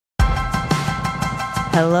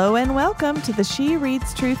Hello and welcome to the She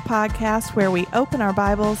Reads Truth podcast, where we open our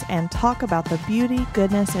Bibles and talk about the beauty,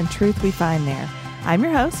 goodness, and truth we find there. I'm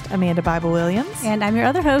your host, Amanda Bible Williams. And I'm your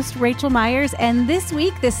other host, Rachel Myers. And this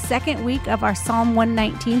week, the second week of our Psalm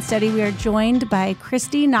 119 study, we are joined by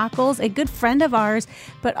Christy Nockels, a good friend of ours,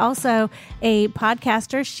 but also a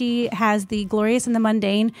podcaster. She has the Glorious and the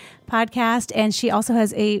Mundane podcast, and she also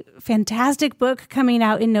has a fantastic book coming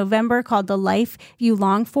out in November called The Life You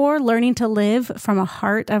Long For, Learning to Live from a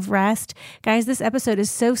Heart of Rest. Guys, this episode is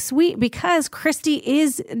so sweet because Christy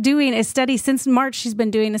is doing a study. Since March, she's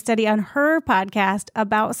been doing a study on her podcast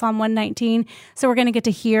about Psalm 119. So we're going to get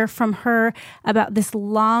to hear from her about this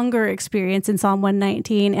longer experience in Psalm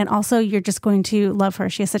 119. And also, you're just going to love her.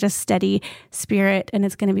 She has such a steady spirit, and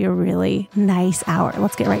it's going to be a really nice hour.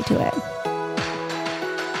 Let's get right to it.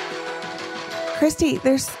 Christy,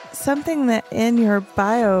 there's something that in your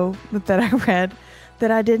bio that I read that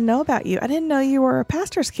I didn't know about you. I didn't know you were a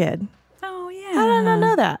pastor's kid. Oh, yeah. How did I not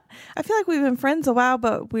know that? I feel like we've been friends a while,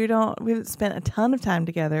 but we haven't spent a ton of time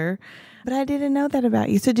together. But I didn't know that about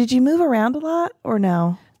you. So did you move around a lot or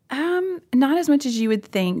no? Not as much as you would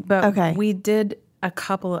think, but okay. We did a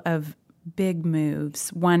couple of big moves.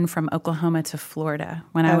 One from Oklahoma to Florida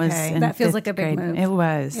when I was in that feels fifth like a big grade. move. It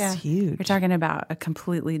was. Yeah. It's huge. You're talking about a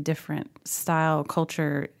completely different style,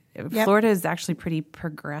 culture. Yep. Florida is actually pretty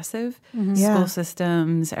progressive. Mm-hmm. School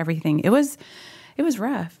systems, everything. It was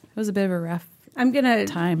rough. It was a bit of a rough I'm going to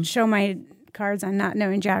time. show my cards on not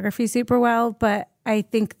knowing geography super well, but I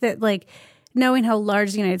think that knowing how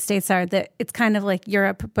large the United States are, that it's kind of like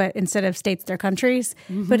Europe, but instead of states, they're countries.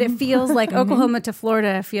 Mm-hmm. But it feels like Oklahoma to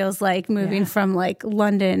Florida feels like moving from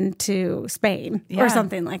London to Spain or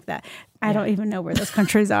something like that. I don't even know where those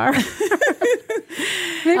countries are. Maybe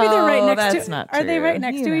they're right next that's to. not Are they true. right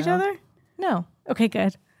next to each know. other? No. Okay,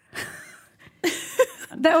 good.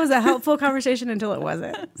 That was a helpful conversation until it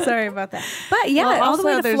wasn't. Sorry about that. But yeah, Well, all the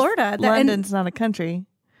way also, to Florida. London's not a country.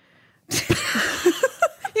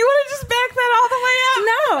 You want to just back that all the way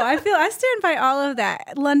up? No, I stand by all of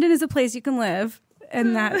that. London is a place you can live,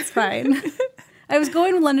 and that's fine. I was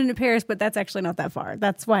going with London to Paris, but that's actually not that far.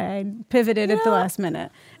 That's why I pivoted at the last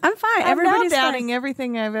minute. I'm fine. I'm not Everybody's doubting fine.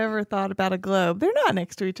 everything I've ever thought about a globe. They're not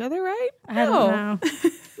next to each other, right? I don't know.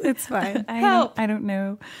 It's fine. I don't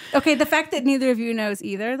know. Okay, the fact that neither of you knows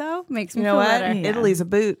either, though, makes me You know feel what? better. Yeah. Italy's a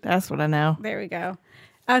boot. That's what I know. There we go.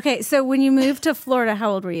 Okay, so when you moved to Florida, how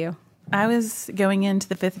old were you? I was going into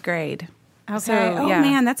the fifth grade. Okay. So,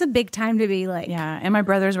 Man, that's a big time to be like. Yeah, and my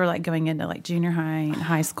brothers were going into junior high and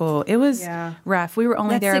high school. It was rough. We were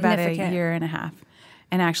only That's there about a significant. year and a half.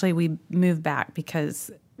 And actually we moved back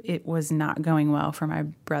because it was not going well for my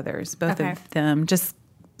brothers, both of them. Just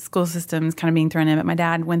school systems kind of being thrown in. But my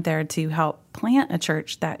dad went there to help plant a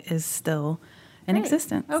church that is still in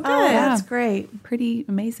existence. Oh, good. Oh, Yeah. that's great. Pretty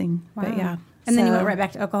amazing. Wow. But yeah. And then you went right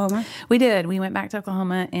back to Oklahoma? We did. We went back to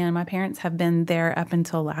Oklahoma, and my parents have been there up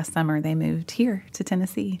until last summer. They moved here to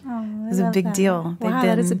Tennessee. Oh, it was a big deal. They've Wow, been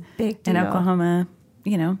that is a big deal. in Oklahoma.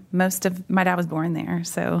 Most of my dad was born there,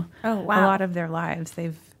 so Oh, wow. a lot of their lives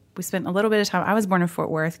we spent a little bit of time. I was born in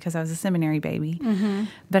Fort Worth because I was a seminary baby,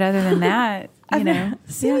 but other than that,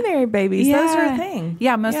 Seminary babies, those are a thing.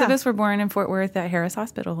 Yeah, most of us were born in Fort Worth at Harris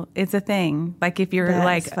Hospital. It's a thing. If you're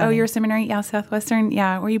That's oh, funny. you're a seminary, yeah, Southwestern,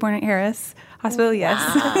 yeah. Were you born at Harris Hospital? Yes.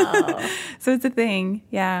 Wow. So it's a thing.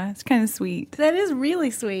 Yeah, it's kind of sweet. That is really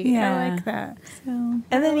sweet. Yeah. I like that. So, And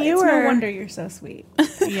then you It's were... no wonder you're so sweet.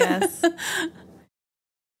 Yes.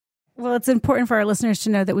 Well, it's important for our listeners to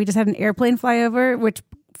know that we just had an airplane flyover, which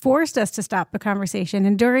forced us to stop the conversation.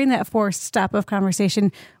 And during that forced stop of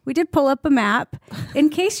conversation, we did pull up a map. In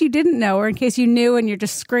case you didn't know, or in case you knew and you're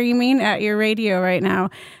just screaming at your radio right now,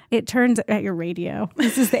 it turns at your radio.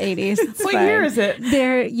 This is the 80s. It's What fine. year is it?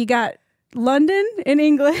 There, you got London in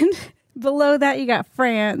England. Below that, you got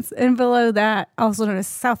France. And below that, also known as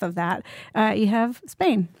south of that, you have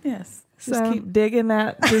Spain. yes. Just keep digging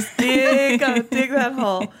that. Just dig that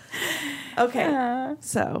hole. Okay.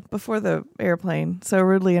 So before the airplane so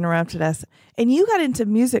rudely interrupted us, and you got into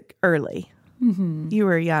music early. Mm-hmm. You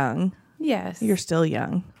were young. Yes. You're still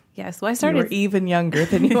young. Yes. Well, I You started were even younger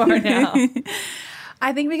than you are now.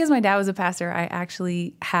 I think because my dad was a pastor, I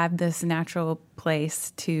actually had this natural place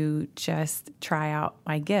to just try out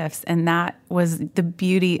my gifts. And that was the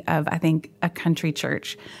beauty of, I think, a country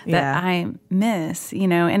church that I miss,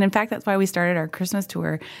 And in fact, that's why we started our Christmas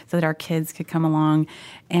tour, so that our kids could come along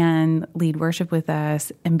and lead worship with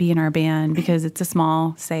us and be in our band, because it's a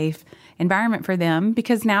small, safe environment for them,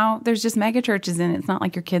 because now there's just mega churches, and it's not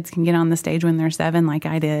like your kids can get on the stage when they're 7 like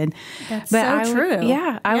I did. That's But so true.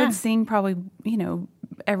 I would sing probably,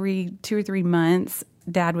 every 2 or 3 months.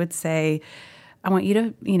 Dad would say, I want you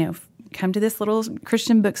to, come to this little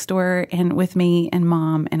Christian bookstore and with me and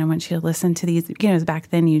Mom, and I want you to listen to these. It was back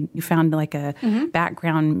then you found like a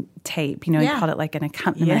background tape. He called it like an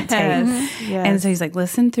accompaniment tape. Yes. And so he's like,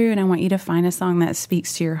 listen through, and I want you to find a song that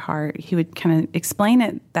speaks to your heart. He would kind of explain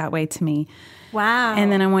it that way to me. Wow.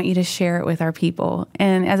 And then I want you to share it with our people.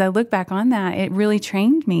 And as I look back on that, it really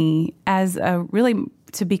trained me as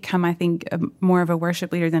to become, I think, more of a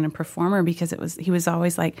worship leader than a performer, because he was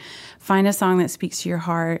always like, find a song that speaks to your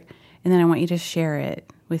heart, and then I want you to share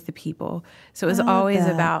it with the people. So it was always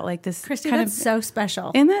about like this Christy, kind that's so special.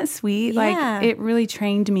 Isn't that sweet? Yeah. Like, it really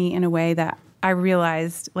trained me in a way that I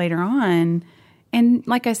realized later on. And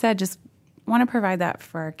like I said, just want to provide that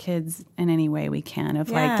for our kids in any way we can, of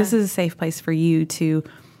like, this is a safe place for you to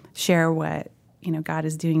share what, God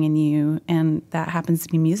is doing in you. And that happens to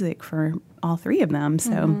be music for all three of them.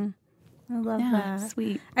 So I love that.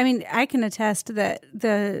 Sweet. I mean, I can attest that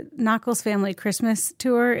the Nockels family Christmas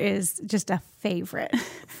tour is just a favorite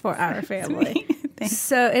for our family.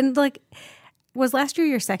 So, and like, was last year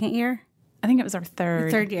your second year? I think it was our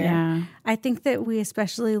third year. Yeah. I think that we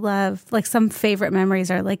especially love, like, some favorite memories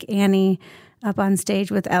are like Annie up on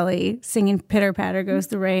stage with Ellie singing "Pitter Patter Goes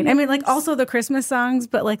the Rain." I mean, like, also the Christmas songs,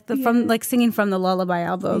 but like from like singing from the Lullaby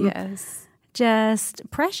album. Yes. Just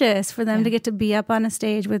precious for them to get to be up on a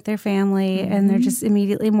stage with their family, and they're just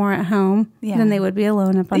immediately more at home than they would be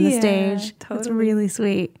alone up on the stage. Totally. It's really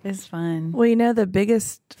sweet. It's fun. Well, the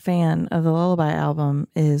biggest fan of the Lullaby album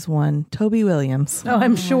is one Toby Williams. Oh,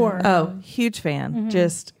 I'm sure. Oh, huge fan.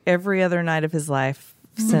 Just every other night of his life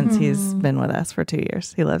since he's been with us for 2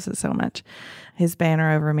 years. He loves it so much. His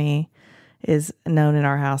banner over me is known in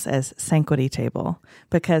our house as Sanquity Table,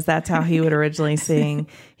 because that's how he would originally sing.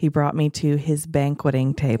 He brought me to his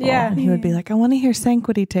banqueting table. Yeah. And he would be like, I want to hear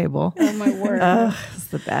Sanquity Table. Oh, my word. Oh, it's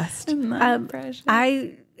the best.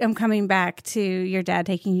 I am coming back to your dad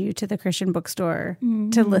taking you to the Christian bookstore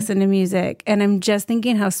to listen to music. And I'm just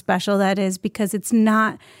thinking how special that is, because it's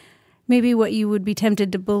not maybe what you would be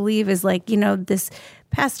tempted to believe is like, this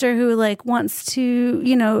pastor who like wants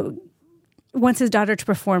his daughter to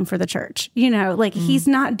perform for the church. He's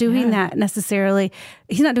not doing that necessarily.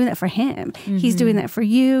 He's not doing that for him. He's doing that for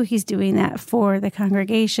you. He's doing that for the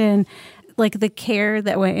congregation. Like, the care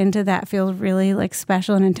that went into that feels really like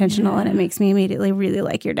special and intentional, and it makes me immediately really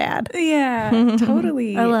like your dad. Yeah,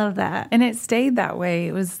 totally. I love that. And it stayed that way.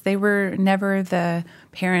 They were never the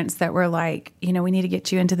parents that were like, we need to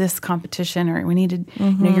get you into this competition, or we need to,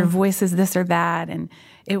 your voice is this or that. And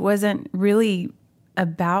it wasn't really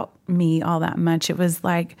about me all that much. It was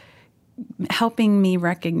like helping me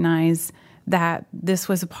recognize that this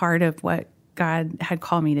was a part of what God had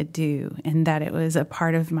called me to do, and that it was a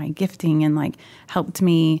part of my gifting, and like helped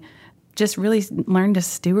me just really learn to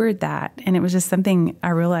steward that. And it was just something I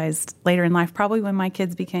realized later in life, probably when my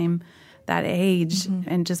kids became that age,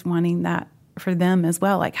 and just wanting that for them as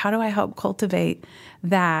well. Like, how do I help cultivate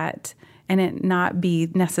that, and it not be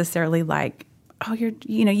necessarily like, oh,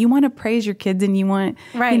 you want to praise your kids, and you want,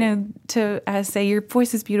 to say your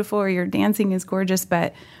voice is beautiful or your dancing is gorgeous,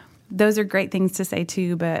 but those are great things to say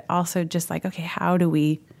too, but also just like, okay, how do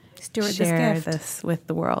we share this with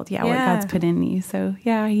the world? Yeah, what God's put in you. So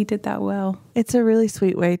yeah, he did that well. It's a really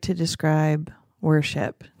sweet way to describe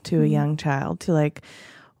worship to a young child, to like,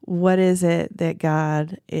 what is it that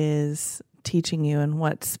God is teaching you and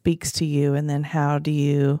what speaks to you, and then how do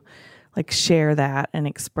you like share that and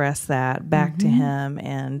express that back to him,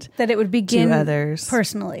 and that it would begin to others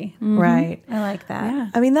personally. Right. I like that. Yeah.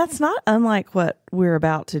 I mean, that's not unlike what we're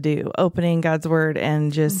about to do, opening God's word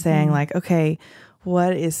and just saying like, okay,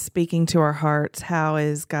 what is speaking to our hearts? How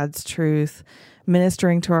is God's truth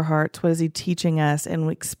ministering to our hearts? What is he teaching us?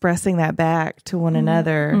 And expressing that back to one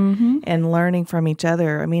another and learning from each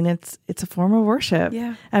other. I mean, it's a form of worship.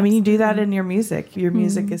 Yeah, I mean, you do that in your music. Your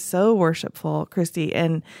music is so worshipful, Christy.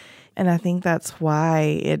 And I think that's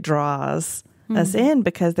why it draws us in,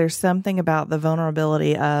 because there's something about the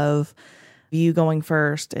vulnerability of you going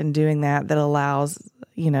first and doing that allows,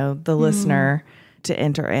 the listener to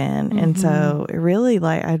enter in. And so it really,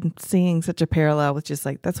 like, I'm seeing such a parallel with just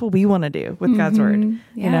like, that's what we want to do with God's word.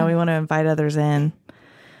 Yeah. We want to invite others in.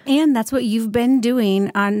 And that's what you've been doing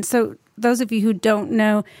so those of you who don't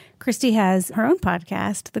know, Christy has her own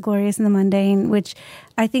podcast, The Glorious and the Mundane, which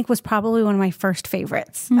I think was probably one of my first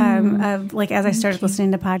favorites. Of like, as I started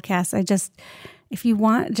listening to podcasts, if you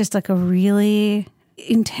want just like a really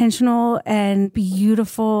intentional and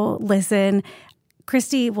beautiful listen,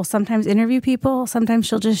 Christy will sometimes interview people, sometimes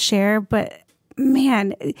she'll just share, but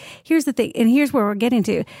man, here's the thing, and here's where we're getting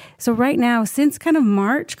to. So right now, since kind of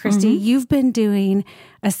March, Christy, you've been doing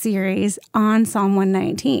a series on Psalm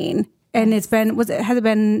 119. And has it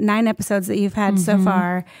been 9 episodes that you've had so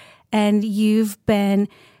far? And you've been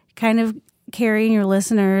kind of carrying your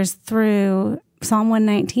listeners through Psalm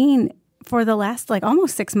 119 for the last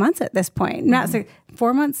almost 6 months at this point. Not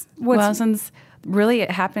 4 months? Well, since really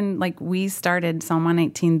it happened, we started Psalm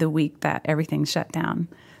 119 the week that everything shut down.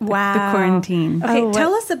 Wow. The quarantine. Okay,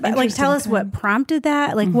 tell us about, tell us what prompted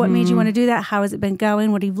that. What made you want to do that? How has it been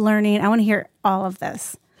going? What are you learning? I want to hear all of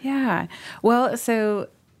this. Yeah. Well, so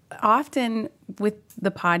often with the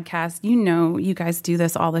podcast, you guys do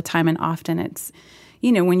this all the time, and often it's,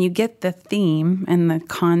 when you get the theme and the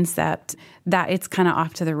concept, that it's kind of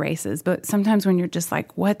off to the races. But sometimes when you're just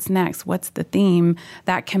like, what's next? What's the theme?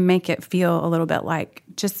 That can make it feel a little bit like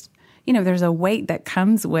just, there's a weight that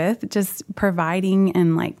comes with just providing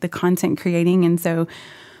and the content creating. And so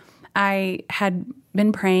I had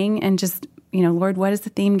been praying and just, Lord, what is the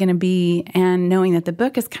theme going to be? And knowing that the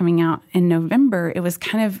book is coming out in November, it was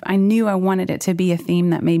I knew I wanted it to be a theme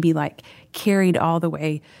that maybe carried all the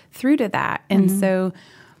way through to that. And so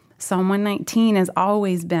Psalm 119 has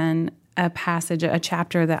always been a passage, a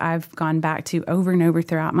chapter that I've gone back to over and over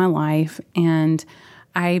throughout my life. And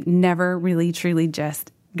I've never really, truly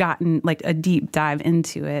just gotten a deep dive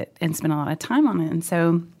into it and spent a lot of time on it. And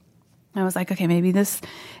so I was like, okay, maybe this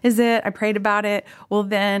is it. I prayed about it. Well,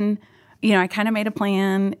 then, I kind of made a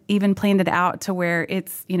plan, even planned it out to where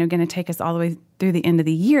it's, going to take us all the way through the end of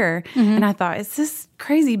the year. And I thought, is this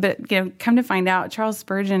crazy? But, come to find out, Charles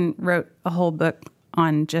Spurgeon wrote a whole book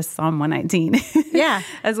on just Psalm 119. Yeah.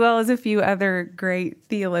 As well as a few other great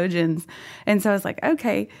theologians. And so I was like,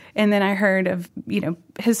 okay. And then I heard of,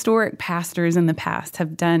 historic pastors in the past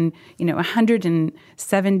have done,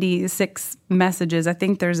 176 messages. I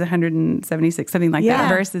think there's 176, something like that,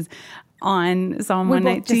 verses on Psalm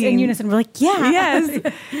 119. Just in unison, we're like, yeah.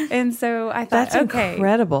 Yes. And so I thought, that's okay.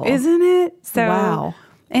 incredible. Isn't it? So, wow.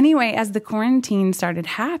 Anyway, as the quarantine started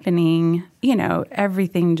happening,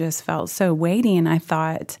 everything just felt so weighty. And I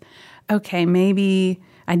thought, okay, maybe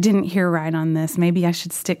I didn't hear right on this. Maybe I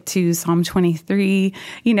should stick to Psalm 23,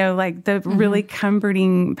 the really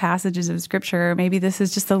comforting passages of Scripture. Maybe this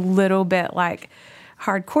is just a little bit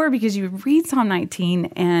hardcore, because you read Psalm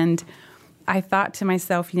 19 and I thought to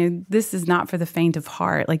myself, this is not for the faint of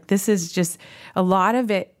heart. This is just a lot of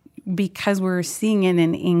it. Because we're seeing it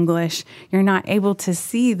in English, you're not able to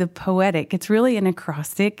see the poetic. It's really an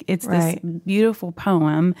acrostic. It's this beautiful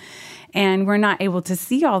poem, and we're not able to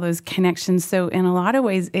see all those connections. So in a lot of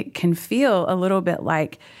ways, it can feel a little bit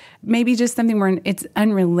like maybe just something where it's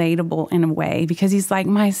unrelatable in a way, because he's like,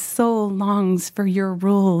 my soul longs for your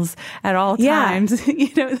rules at all times.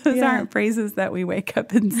 Those aren't phrases that we wake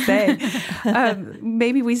up and say.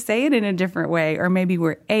 Maybe we say it in a different way, or maybe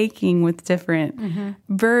we're aching with different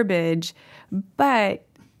verbiage. But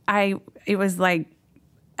it was like,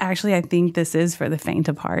 actually, I think this is for the faint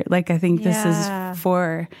of heart. I think this is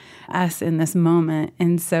for us in this moment.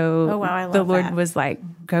 And so the Lord was like,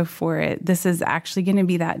 go for it. This is actually going to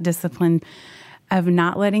be that discipline of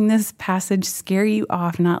not letting this passage scare you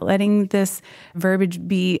off, not letting this verbiage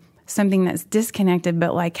be something that's disconnected,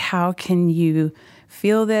 but how can you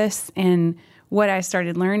feel this? And what I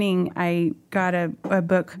started learning, I got a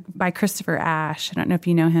book by Christopher Ashe. I don't know if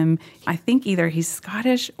you know him. I think either he's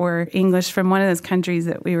Scottish or English, from one of those countries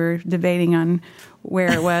that we were debating on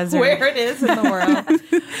where it was. Where it is in the world.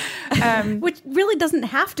 Which really doesn't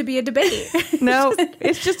have to be a debate. No,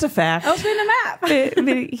 it's just a fact. Open a map. But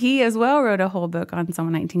he as well wrote a whole book on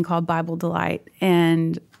Psalm 19 called Bible Delight.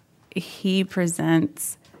 And he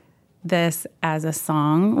presents this as a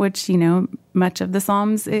song, which, much of the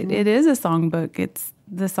Psalms, it is a songbook. It's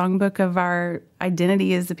the songbook of our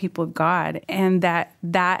identity as the people of God. And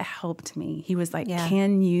that helped me. He was like,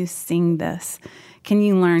 can you sing this? Can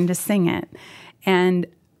you learn to sing it? And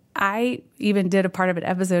I even did a part of an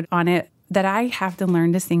episode on it, that I have to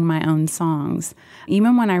learn to sing my own songs.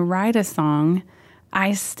 Even when I write a song,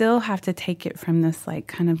 I still have to take it from this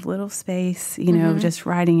kind of little space, just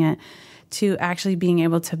writing it, to actually being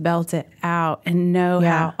able to belt it out and know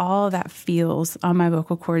how all that feels on my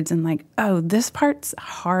vocal cords, and this part's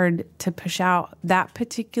hard to push out, that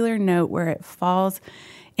particular note where it falls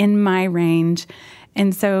in my range.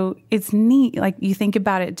 And so it's neat. You think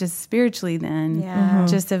about it just spiritually then,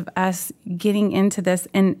 just of us getting into this.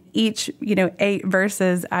 And each, 8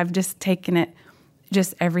 verses, I've just taken it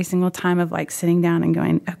just every single time of sitting down and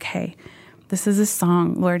going, okay, this is a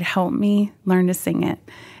song. Lord, help me learn to sing it.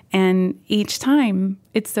 And each time,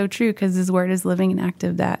 it's so true, because His Word is living and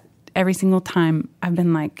active, that every single time I've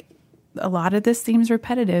been a lot of this seems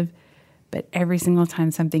repetitive, but every single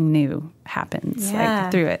time something new happens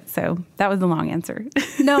through it. So that was the long answer.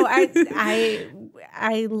 No, I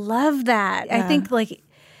I love that. I think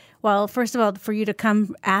well, first of all, for you to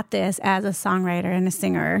come at this as a songwriter and a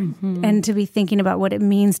singer and to be thinking about what it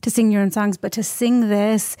means to sing your own songs, but to sing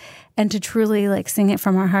this and to truly sing it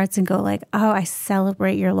from our hearts and go oh, I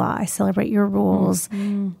celebrate your law. I celebrate your rules.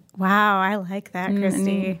 Wow. I like that,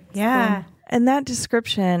 Christy. Yeah. And that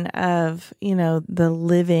description of, the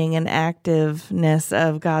living and activeness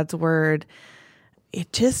of God's word,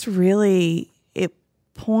 it just really, it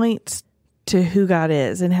points to who God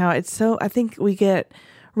is and how it's so, I think we get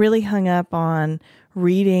really hung up on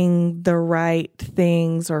reading the right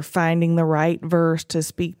things or finding the right verse to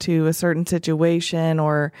speak to a certain situation,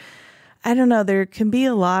 or I don't know, there can be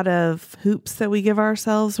a lot of hoops that we give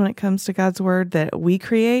ourselves when it comes to God's word that we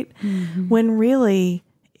create, when really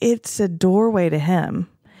it's a doorway to him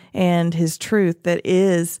and his truth that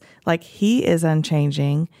is he is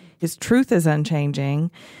unchanging. His truth is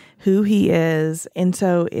unchanging, who he is. And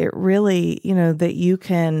so it really, that you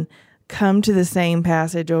can come to the same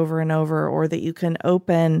passage over and over, or that you can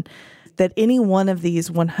open, that any one of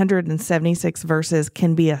these 176 verses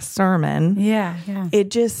can be a sermon. Yeah.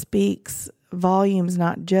 It just speaks volumes,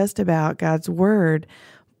 not just about God's word,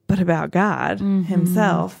 but about God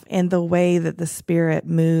himself and the way that the Spirit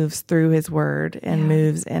moves through his word and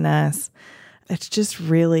moves in us. It's just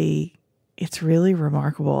really, it's really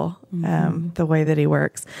remarkable, the way that he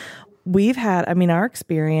works. We've had, our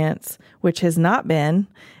experience, which has not been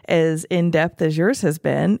as in-depth as yours has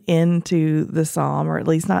been into the psalm, or at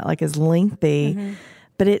least not as lengthy,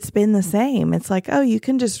 but it's been the same. It's you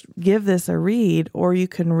can just give this a read, or you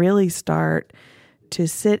can really start to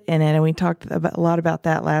sit in it. And we talked a lot about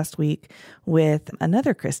that last week with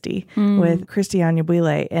another Christy, with Christy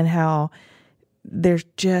Anyabwile, and how there's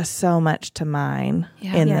just so much to mine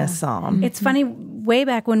in this psalm. It's funny, way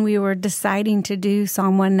back when we were deciding to do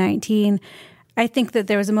Psalm 119, I think that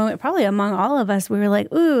there was a moment, probably among all of us, we were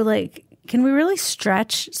ooh, can we really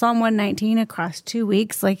stretch Psalm 119 across 2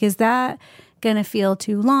 weeks? Is that going to feel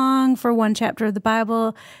too long for one chapter of the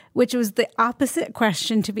Bible? Which was the opposite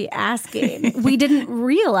question to be asking. We didn't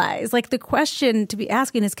realize, the question to be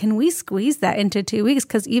asking is, can we squeeze that into 2 weeks?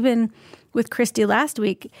 Because even with Christy last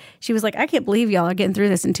week, she was I can't believe y'all are getting through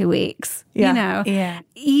this in 2 weeks.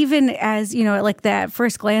 Even as, at that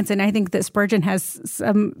first glance, and I think that Spurgeon has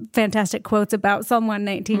some fantastic quotes about Psalm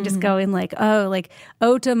 119, just going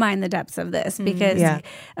oh, to mind the depths of this, because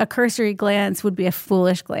a cursory glance would be a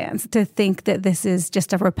foolish glance to think that this is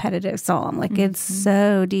just a repetitive psalm. It's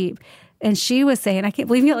so deep. And she was saying, I can't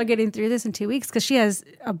believe y'all are getting through this in 2 weeks, because she has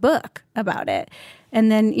a book about it. And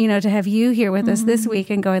then, to have you here with us this week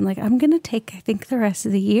and going I'm going to take, I think, the rest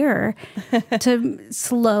of the year to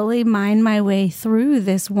slowly mine my way through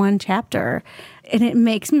this one chapter. And it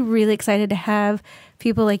makes me really excited to have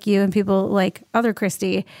people like you and people like other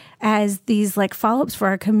Christy as these follow-ups for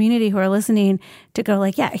our community who are listening, to go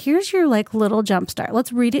here's your little jump start.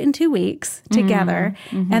 Let's read it in 2 weeks together.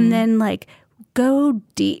 And then go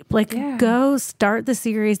deep, go start the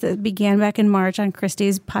series that began back in March on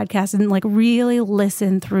Christy's podcast and really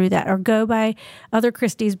listen through that, or go by other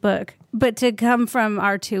Christy's book. But to come from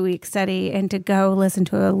our 2-week study and to go listen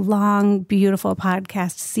to a long, beautiful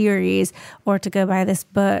podcast series, or to go by this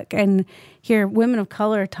book and hear women of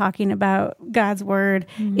color talking about God's word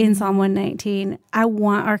in Psalm 119. I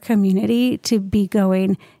want our community to be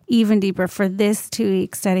going even deeper, for this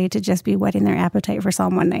 2-week study to just be whetting their appetite for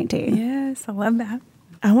Psalm 119. Yes, I love that.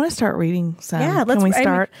 I want to start reading some. Yeah, can we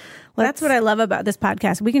start? That's what I love about this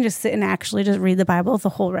podcast. We can just sit and actually just read the Bible the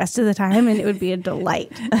whole rest of the time, and it would be a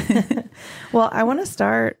delight. Well, I want to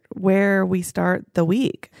start where we start the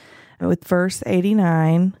week, with verse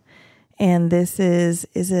 89. And this is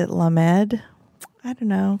it Lamed? I don't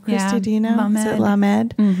know. Christy, do you know? Lamed. Is it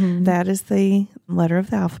Lamed? That is the letter of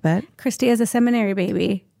the alphabet. Christy, as a seminary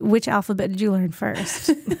baby, which alphabet did you learn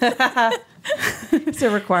first? It's a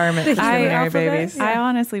requirement for seminary babies. I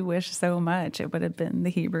honestly wish so much it would have been the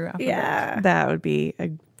Hebrew alphabet. Yeah. That would be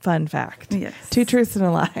a fun fact. Yes. 2 truths and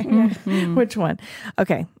a lie. Which one?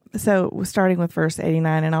 Okay. So starting with verse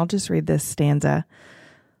 89, and I'll just read this stanza.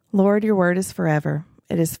 Lord, your word is forever.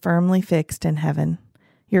 It is firmly fixed in heaven.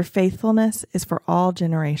 Your faithfulness is for all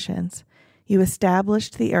generations. You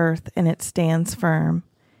established the earth, and it stands firm.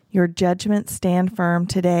 Your judgments stand firm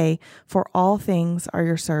today, for all things are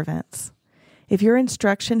your servants. If your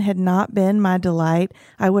instruction had not been my delight,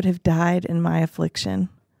 I would have died in my affliction.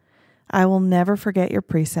 I will never forget your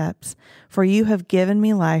precepts, for you have given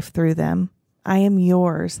me life through them. I am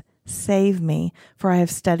yours. Save me, for I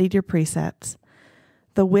have studied your precepts.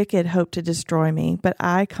 The wicked hope to destroy me, but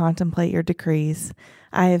I contemplate your decrees.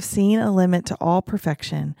 I have seen a limit to all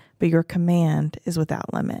perfection, but your command is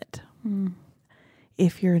without limit.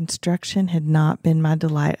 if your instruction had not been my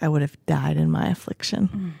delight, I would have died in my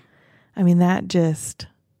affliction. I mean,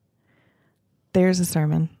 there's a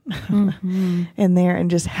sermon in there, and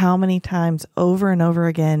just how many times over and over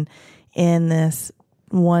again in this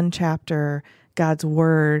one chapter, God's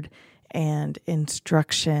word and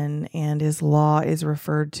instruction and his law is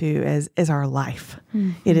referred to as our life.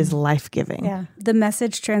 It is life-giving. Yeah. The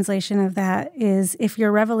Message translation of that is, if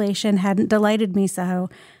your revelation hadn't delighted me so,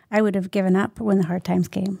 I would have given up when the hard times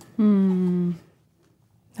came.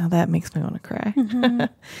 Now that makes me want to cry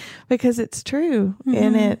because it's true.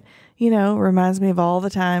 And it, reminds me of all the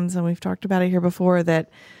times, and we've talked about it here before, that,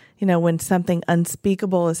 when something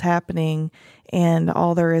unspeakable is happening and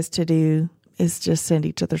all there is to do is just send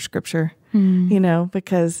each other scripture,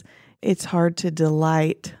 because it's hard to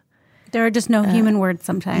delight. There are just no human words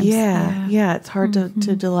sometimes. Yeah. It's hard to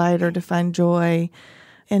delight or to find joy.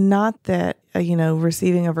 And not that,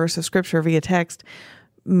 receiving a verse of scripture via text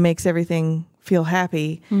makes everything feel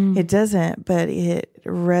happy. It doesn't, but it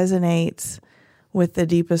resonates with the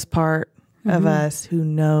deepest part of us who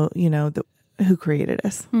know, who created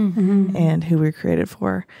us and who we're created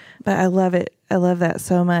for. But I love it. I love that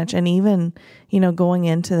so much. And even, going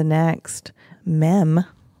into the next, Mem,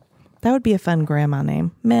 that would be a fun grandma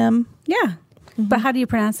name. Mem. Yeah. But how do you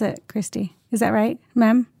pronounce it, Christy? Is that right?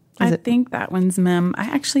 Mem? I think that one's Mem. I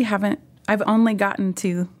actually I've only gotten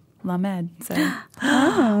to Lamed. So.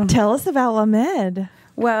 Tell us about Lamed.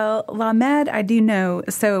 Well, Lamed, I do know.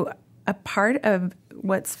 So a part of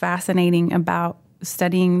what's fascinating about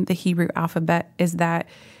studying the Hebrew alphabet is that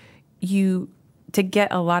to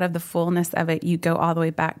get a lot of the fullness of it, you go all the way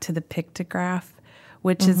back to the pictograph,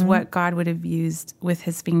 which is what God would have used with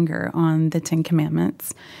his finger on the 10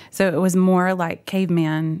 Commandments. So it was more like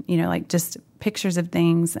caveman, like just pictures of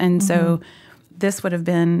things. And so this would have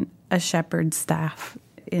been a shepherd's staff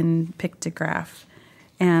in pictograph.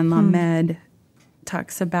 And Lamed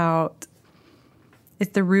talks about,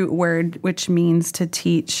 it's the root word, which means to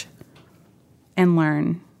teach and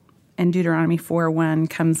learn. And Deuteronomy 4:1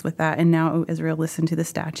 comes with that. And now, O Israel, listen to the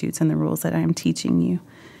statutes and the rules that I am teaching you.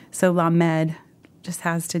 So Lamed just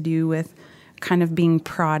has to do with kind of being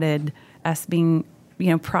prodded, us being,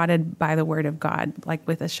 prodded by the word of God, like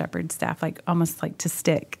with a shepherd's staff, like almost like to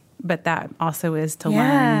stick. But that also is to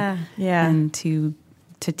learn and to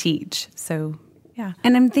teach. So, yeah.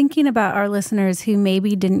 And I'm thinking about our listeners who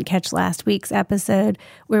maybe didn't catch last week's episode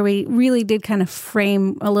where we really did kind of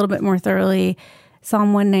frame a little bit more thoroughly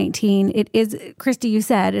Psalm 119. It is, Christy, you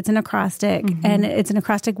said it's an acrostic, and it's an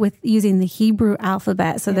acrostic with using the Hebrew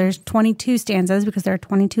alphabet. So there's 22 stanzas because there are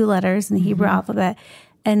 22 letters in the Hebrew alphabet.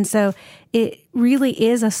 And so it really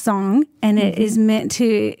is a song, and it is meant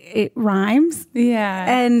it rhymes. Yeah.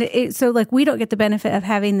 And so we don't get the benefit of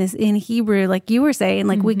having this in Hebrew, like you were saying,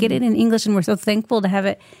 we get it in English, and we're so thankful to have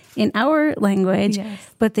it in our language. Yes.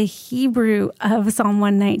 But the Hebrew of Psalm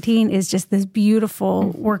 119 is just this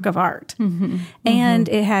beautiful work of art. And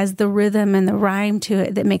it has the rhythm and the rhyme to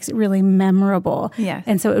it that makes it really memorable. Yes.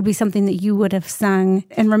 And so it would be something that you would have sung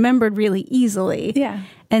and remembered really easily. Yeah.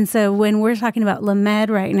 And so when we're talking about Lamed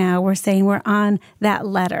right now, we're saying we're on that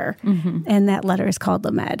letter, and that letter is called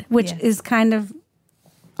Lamed, which is kind of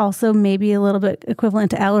also maybe a little bit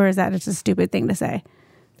equivalent to L, or is that just a stupid thing to say?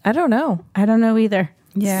 I don't know. I don't know either.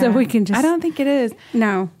 Yeah. So we can just... I don't think it is.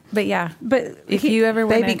 No. But yeah. But if you ever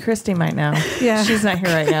want Baby Christy might know. Yeah. She's not here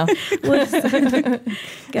right now. Listen,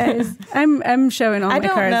 guys, I'm showing all my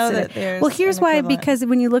cards. I don't know today. that there's here's why, equivalent. because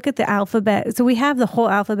when you look at the alphabet, so we have the whole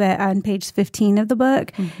alphabet on page 15 of the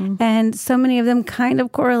book, and so many of them kind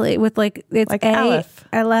of correlate with it's like A, Aleph.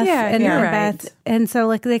 and you're Beth. right. And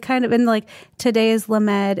so they kind of, and today is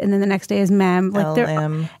Lamed, and then the next day is Mem.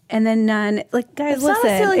 LM. And then none. Guys, It's not a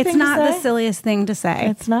listen, silly it's thing to not the say. silliest thing to say.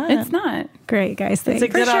 It's not. It's not. Great, guys. Thanks.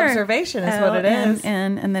 It's a good observation is what it is.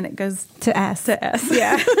 N, and then it goes to S. to S.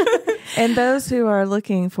 Yeah. And those who are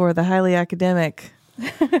looking for the highly academic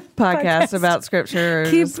podcast about scripture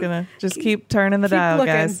are just keep turning the dial,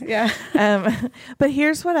 looking. guys. Yeah. But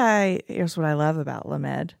here's what I love about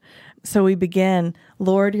Lamed. So we begin,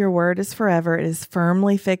 Lord, your word is forever. It is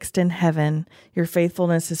firmly fixed in heaven. Your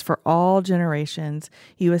faithfulness is for all generations.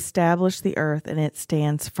 You establish the earth and it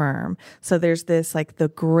stands firm. So there's this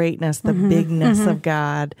the greatness, the bigness of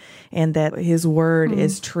God, and that his word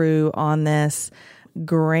is true on this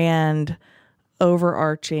grand,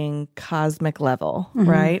 overarching cosmic level,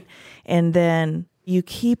 right? And then you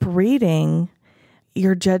keep reading,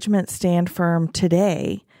 your judgments stand firm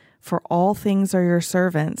today. For all things are your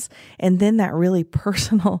servants. And then that really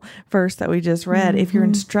personal verse that we just read, if your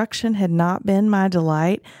instruction had not been my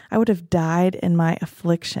delight, I would have died in my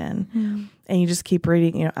affliction. And you just keep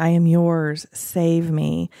reading, I am yours, save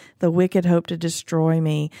me. The wicked hope to destroy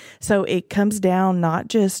me. So it comes down not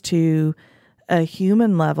just to a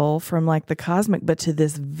human level from like the cosmic, but to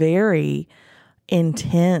this very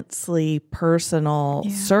intensely personal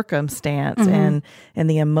circumstance and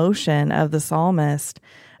the emotion of the psalmist,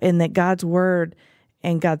 and that God's word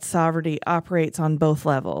and God's sovereignty operates on both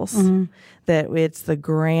levels. That it's the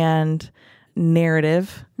grand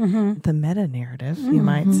narrative, the meta narrative, you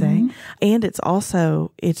might say. And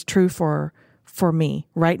it's true for me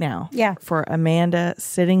right now. Yeah. For Amanda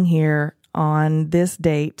sitting here on this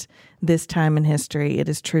date, this time in history, it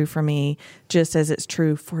is true for me, just as it's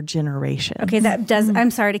true for generations. Okay, that does. I'm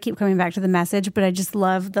sorry to keep coming back to the message, but I just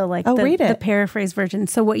love the paraphrase version.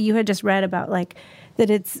 So what you had just read about, like that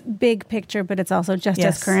it's big picture, but it's also just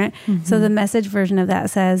as current. So the message version of that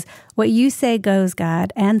says, "What you say goes,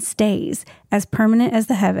 God, and stays as permanent as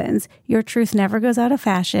the heavens. Your truth never goes out of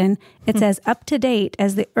fashion. It's as up to date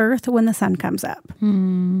as the earth when the sun comes up."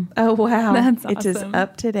 Oh wow, that's awesome. It is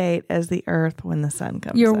up to date as the earth when the sun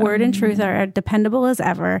comes Your up. word and truth are dependable as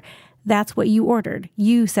ever. That's what you ordered.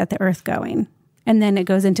 You set the earth going. And then it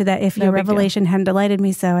goes into that, if your revelation hadn't delighted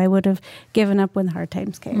me so, I would have given up when the hard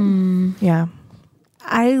times came. Yeah.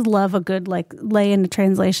 I love a good, lay in a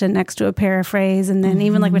translation next to a paraphrase. And then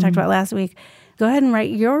even like we talked about last week, go ahead and write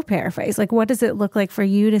your paraphrase. Like, what does it look like for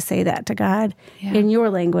you to say that to God in your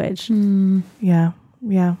language? Yeah.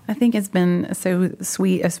 Yeah. I think it's been so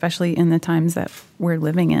sweet, especially in the times that we're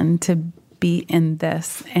living in, to be in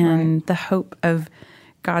this and the hope of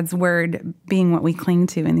God's word being what we cling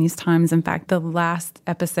to in these times. In fact, the last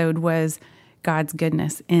episode was God's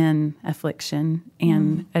goodness in affliction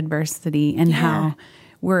and adversity, and how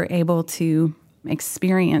we're able to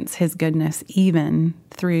experience his goodness even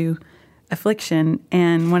through affliction.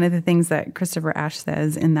 And one of the things that Christopher Ash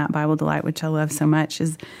says in that Bible Delight, which I love so much,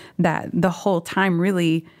 is that the whole time,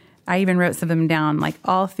 really, I even wrote some of them down, like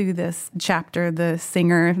all through this chapter, the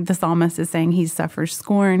psalmist is saying he suffers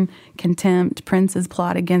scorn, contempt, princes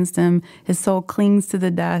plot against him, his soul clings to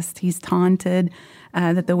the dust, he's taunted,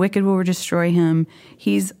 that the wicked will destroy him.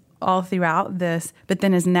 He's all throughout this, but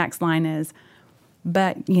then his next line is,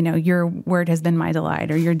 but, your word has been my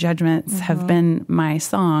delight, or your judgments have been my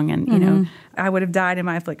song. And, I would have died in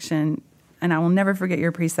my affliction, and I will never forget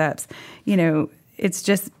your precepts. It's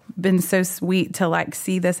just been so sweet to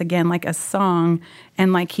see this again, like a song,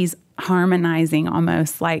 and like he's harmonizing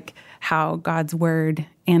almost, like how God's word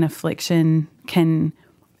and affliction can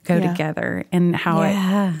go together, and how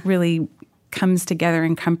it really comes together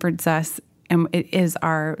and comforts us. And it is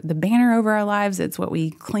the banner over our lives. It's what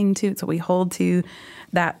we cling to. It's what we hold to.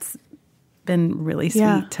 That's been really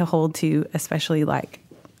sweet to hold to, especially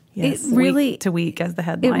it really week to week as the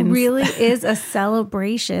headlines. It really is a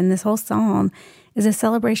celebration. This whole psalm is a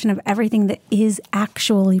celebration of everything that is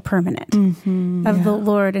actually permanent of the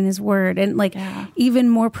Lord and his word, and even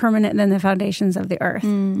more permanent than the foundations of the earth.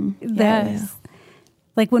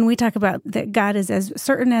 Like when we talk about that God is as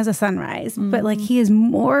certain as a sunrise, but he is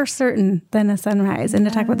more certain than a sunrise. And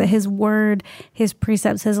to talk about that his word, his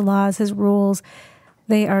precepts, his laws, his rules,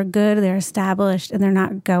 they are good, they're established, and they're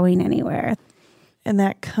not going anywhere. And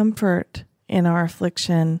that comfort in our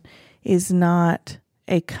affliction is not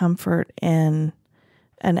a comfort in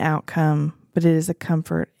an outcome, but it is a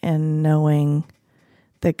comfort in knowing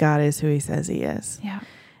that God is who he says he is. Yeah.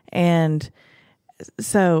 And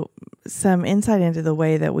so some insight into the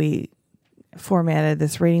way that we formatted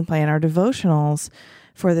this reading plan. Our devotionals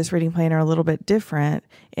for this reading plan are a little bit different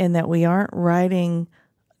in that we aren't writing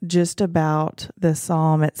just about the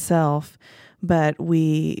psalm itself, but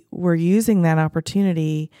we're using that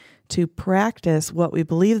opportunity to practice what we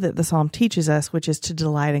believe that the psalm teaches us, which is to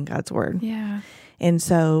delight in God's word. Yeah. And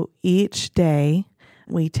so each day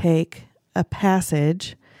we take a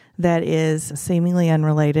passage that is seemingly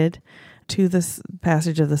unrelated to this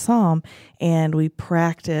passage of the psalm, and we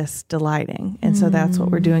practice delighting. And so that's what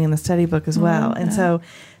we're doing in the study book as well. And so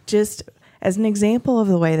just as an example of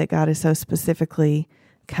the way that God is so specifically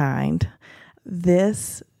kind,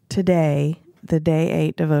 this today, the day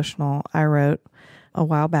 8 devotional I wrote a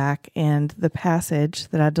while back, and the passage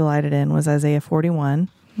that I delighted in was Isaiah 41.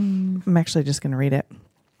 I'm actually just going to read it.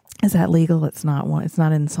 Is that legal? It's not one. It's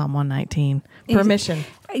not in Psalm 119. Permission.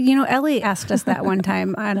 Ellie asked us that one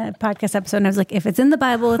time on a podcast episode, and I was like, if it's in the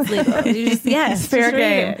Bible, it's legal. Yes, fair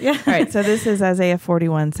game. Yeah. All right. So this is Isaiah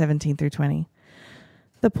 41, 17 through 20.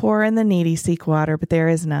 The poor and the needy seek water, but there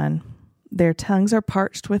is none. Their tongues are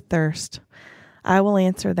parched with thirst. I will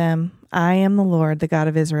answer them. I am the Lord, the God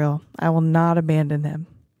of Israel. I will not abandon them.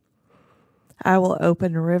 I will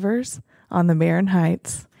open rivers on the barren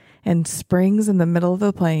heights and springs in the middle of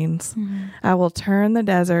the plains. I will turn the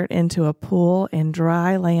desert into a pool and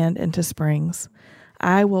dry land into springs.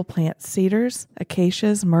 I will plant cedars,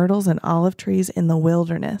 acacias, myrtles, and olive trees in the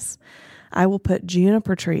wilderness. I will put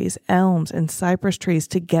juniper trees, elms, and cypress trees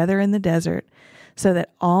together in the desert, so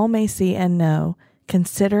that all may see and know,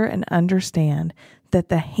 consider and understand that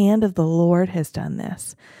the hand of the Lord has done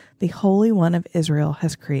this. The Holy One of Israel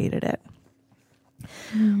has created it.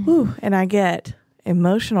 Ooh, and I get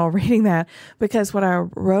emotional reading that, because what I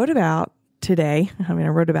wrote about today, I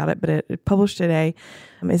wrote about it, but it published today,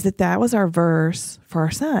 is that was our verse for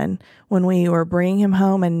our son when we were bringing him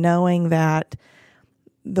home and knowing that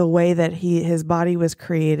the way that his body was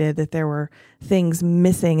created, that there were things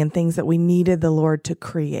missing and things that we needed the Lord to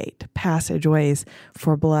create, passageways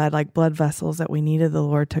for blood, like blood vessels that we needed the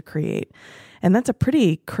Lord to create. And that's a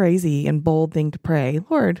pretty crazy and bold thing to pray.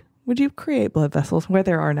 Lord, would you create blood vessels where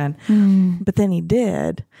there are none? But then he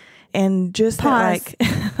did. And just Pause.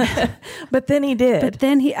 but then he did. But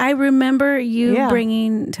then I remember you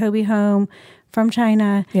bringing Toby home from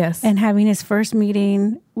China, yes, and having his first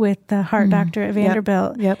meeting with the heart doctor at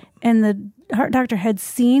Vanderbilt. Yep. And the heart doctor had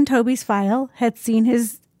seen Toby's file, had seen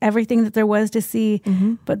everything that there was to see.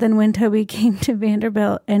 But then when Toby came to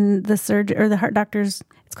Vanderbilt and the surgeon or the heart doctor's,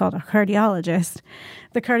 it's called a cardiologist.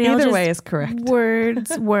 The cardiologist, either way is correct.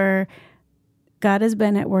 Words were, God has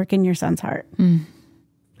been at work in your son's heart.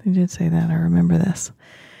 He did say that. I remember this.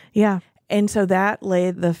 Yeah. And so that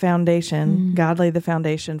laid the foundation. God laid the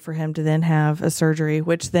foundation for him to then have a surgery,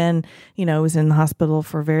 which then, was in the hospital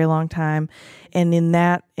for a very long time. And in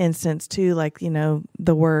that instance too,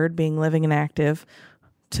 the word being living and active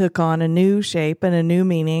took on a new shape and a new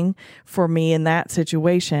meaning for me in that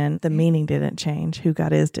situation. The meaning didn't change. Who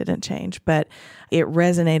God is didn't change, but it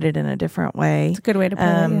resonated in a different way. It's a good way to put it.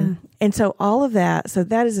 Yeah. And so all of that, so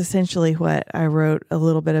that is essentially what I wrote a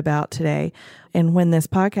little bit about today. And when this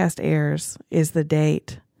podcast airs is the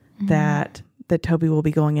date that Toby will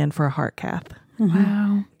be going in for a heart cath.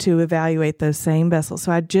 Wow. To evaluate those same vessels.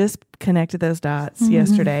 So I just connected those dots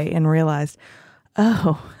yesterday and realized,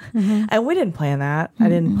 and we didn't plan that. I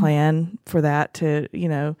didn't plan for that to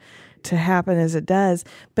happen as it does.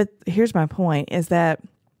 But here's my point, is that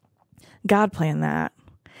God planned that.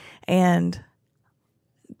 And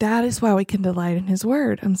that is why we can delight in his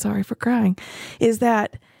word. I'm sorry for crying. Is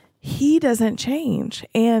that he doesn't change,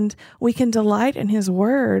 and we can delight in his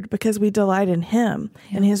word because we delight in him.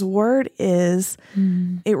 Yeah. And his word is,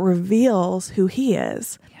 it reveals who he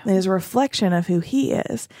is. Yeah. It is a reflection of who he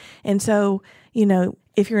is. And so,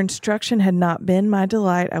 if your instruction had not been my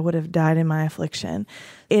delight, I would have died in my affliction.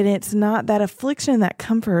 And it's not that affliction, that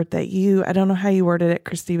comfort that I don't know how you worded it,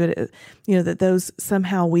 Christy, but that those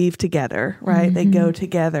somehow weave together, right? They go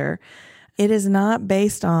together. It is not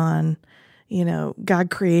based on, God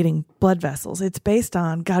creating blood vessels. It's based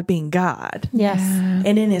on God being God. Yes.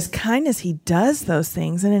 And in his kindness, he does those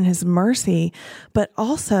things, and in his mercy. But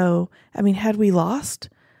also, had we lost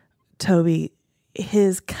Toby,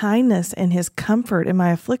 his kindness and his comfort in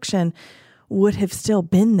my affliction would have still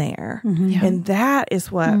been there. Yeah. And that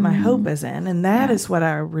is what my hope is in. And that is what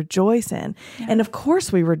I rejoice in. Yeah. And of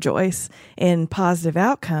course we rejoice in positive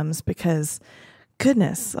outcomes because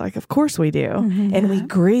goodness, of course we do. And we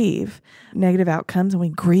grieve negative outcomes and we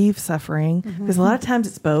grieve suffering because a lot of times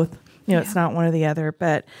it's both. It's not one or the other,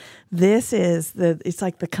 but this is it's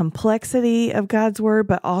like the complexity of God's word,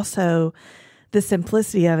 but also the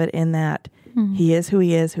simplicity of it in that he is who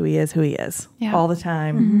he is, who he is, who he is all the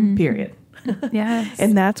time, period. Yes.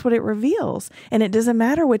 And that's what it reveals. And it doesn't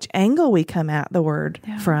matter which angle we come at the word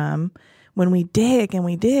from. When we dig and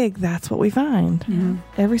we dig, that's what we find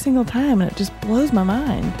every single time. And it just blows my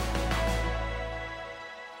mind.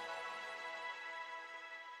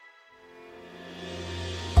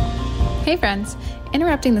 Hey friends,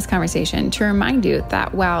 interrupting this conversation to remind you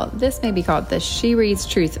that while this may be called the She Reads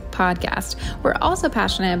Truth podcast, we're also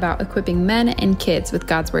passionate about equipping men and kids with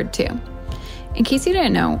God's Word too. In case you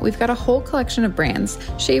didn't know, we've got a whole collection of brands,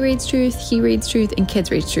 She Reads Truth, He Reads Truth, and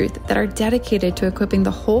Kids Reads Truth, that are dedicated to equipping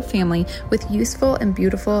the whole family with useful and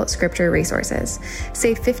beautiful scripture resources.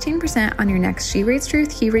 Save 15% on your next She Reads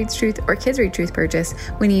Truth, He Reads Truth, or Kids Read Truth purchase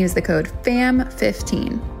when you use the code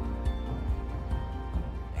FAM15.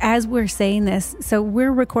 As we're saying this, so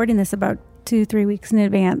we're recording this about 2-3 weeks in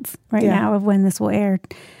advance now of when this will air.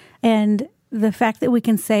 And the fact that we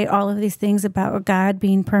can say all of these things about God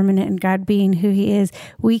being permanent and God being who he is,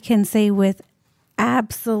 we can say with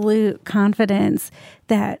absolute confidence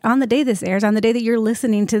that on the day this airs, on the day that you're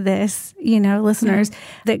listening to this, listeners,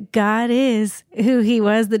 that God is who he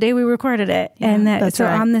was the day we recorded it. And that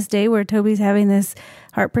on this day where Toby's having this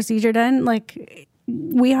heart procedure done,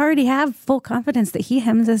 we already have full confidence that he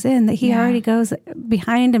hems us in, that he already goes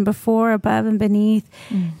behind and before, above and beneath,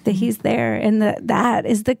 that he's there. And that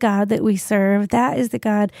is the God that we serve. That is the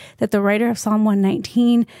God that the writer of Psalm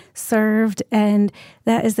 119 served. And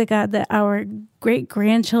that is the God that our great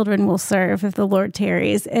grandchildren will serve if the Lord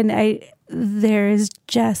tarries. And there is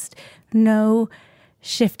just no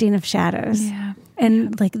shifting of shadows. Yeah.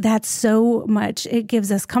 And like, that's so much. It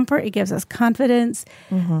gives us comfort. It gives us confidence.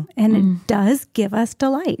 And it does give us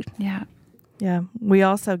delight. Yeah. Yeah. We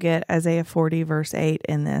also get Isaiah 40 verse 8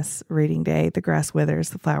 in this reading day. The grass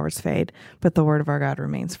withers, the flowers fade, but the word of our God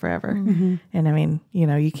remains forever. And I mean,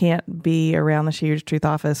 you can't be around the She Hears Truth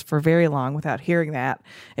office for very long without hearing that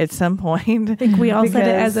at some point. I think we all said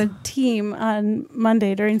it as a team on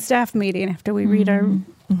Monday during staff meeting after we read our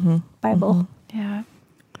Bible. Yeah.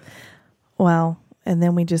 Well, and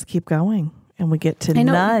then we just keep going and we get to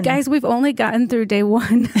none. Guys, we've only gotten through day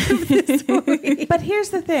 1 this week. But here's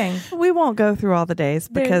the thing. We won't go through all the days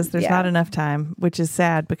because there's not enough time, which is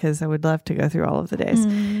sad because I would love to go through all of the days.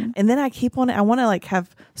 And then I want to like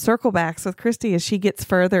have circle backs with Christy as she gets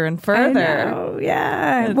further and further. Oh,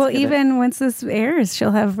 yeah. Well, even once this airs,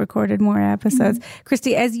 she'll have recorded more episodes.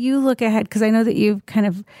 Christy, as you look ahead, because I know that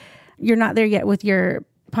you're not there yet with your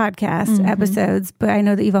podcast episodes, but I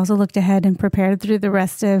know that you've also looked ahead and prepared through the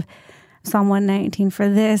rest of Psalm 119 for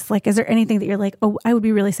this. Like, is there anything that you're like, oh, I would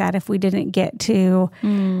be really sad if we didn't get to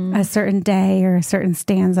a certain day or a certain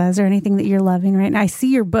stanzas, or anything that you're loving right now? I see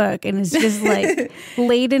your book and it's just like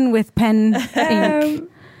laden with pen ink.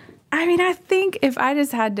 I mean, I think if I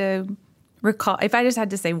just had to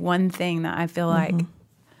say one thing that I feel like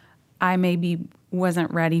I maybe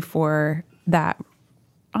wasn't ready for, that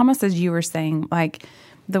almost as you were saying, like,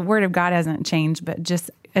 the word of God hasn't changed, but just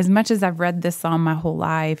as much as I've read this psalm my whole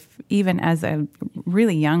life, even as a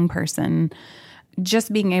really young person,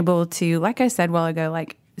 just being able to, like I said a while ago,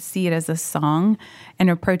 like, see it as a song and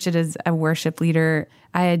approach it as a worship leader.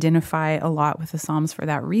 I identify a lot with the Psalms for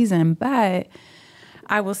that reason. But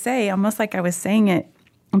I will say, almost like I was saying it,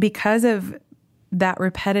 because of that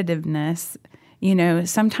repetitiveness,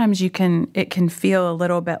 sometimes it can feel a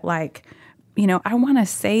little bit like, I want to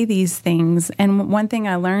say these things. And one thing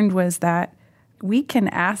I learned was that we can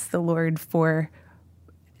ask the Lord for,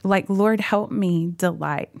 like, Lord, help me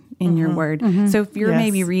delight in your word. So if you're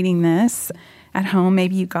maybe reading this at home,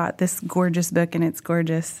 maybe you got this gorgeous book, and it's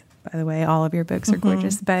gorgeous. By the way, all of your books are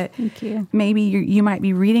gorgeous, but Thank you. Maybe you might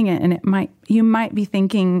be reading it and you might be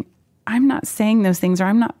thinking, I'm not saying those things, or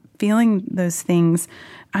I'm not feeling those things.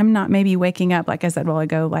 I'm not maybe waking up, like I said a while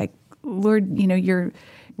ago, like, Lord, your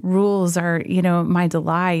rules are, my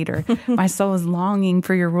delight, or my soul is longing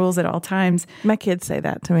for your rules at all times. My kids say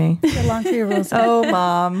that to me. I long for your rules. Oh,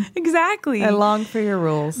 Mom. Exactly. I long for your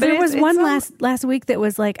rules. There was one last week that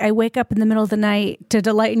was like, I wake up in the middle of the night to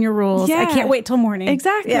delight in your rules. Yeah. I can't wait till morning.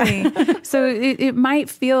 Exactly. Yeah. So it might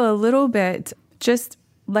feel a little bit just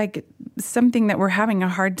like something that we're having a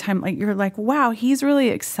hard time. Like, you're like, wow, he's really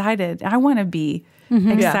excited. I want to be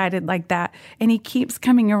excited like that. And he keeps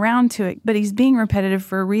coming around to it, but he's being repetitive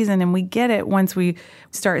for a reason. And we get it once we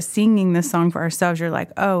start singing this song for ourselves. You're like,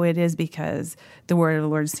 oh, it is because the word of the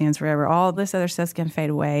Lord stands forever. All this other stuff's going to fade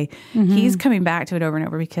away. He's coming back to it over and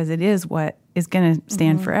over because it is what is going to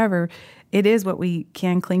stand forever. It is what we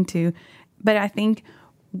can cling to. But I think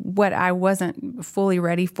what I wasn't fully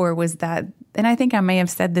ready for was that, and I think I may have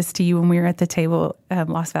said this to you when we were at the table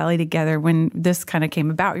Lost Valley together when this kind of came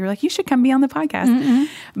about. You were like, you should come be on the podcast.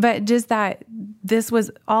 But just that this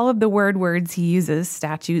was all of the words he uses,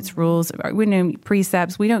 statutes, rules, we know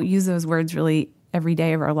precepts. We don't use those words really every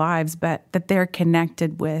day of our lives, but that they're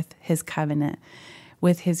connected with his covenant,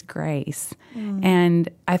 with his grace. And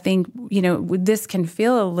I think, this can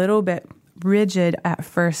feel a little bit rigid at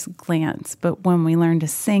first glance, but when we learn to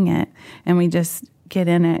sing it and we just get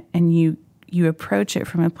in it and you approach it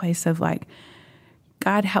from a place of like,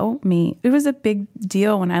 God, help me. It was a big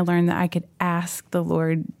deal when I learned that I could ask the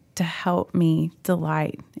Lord to help me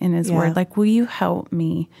delight in his word. Like, will you help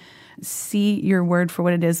me see your word for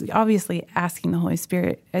what it is? Obviously asking the Holy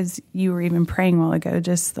Spirit, as you were even praying a while ago,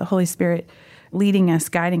 just the Holy Spirit leading us,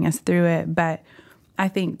 guiding us through it. But I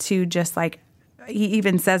think too, just like, he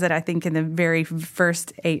even says it, I think, in the very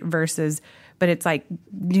first 8 verses, but it's like,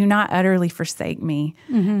 do not utterly forsake me.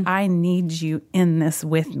 I need you in this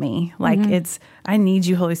with me. Like I need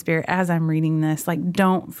you, Holy Spirit, as I'm reading this. Like,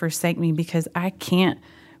 don't forsake me because I can't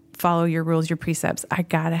follow your rules, your precepts. I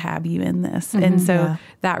got to have you in this. And so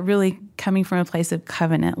that really coming from a place of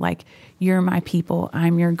covenant, like, you're my people,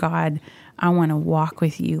 I'm your God, I want to walk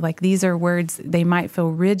with you. Like, these are words, they might feel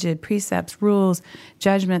rigid, precepts, rules,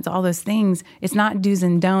 judgments, all those things. It's not do's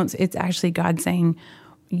and don'ts. It's actually God saying,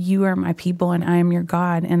 you are my people and I am your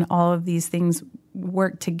God. And all of these things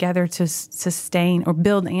work together to sustain or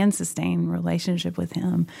build and sustain relationship with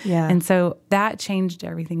him. Yeah. And so that changed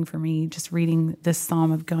everything for me, just reading this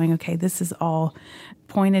psalm of going, okay, this is all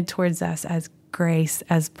pointed towards us as grace,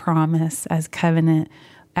 as promise, as covenant,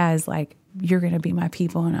 as like, you're going to be my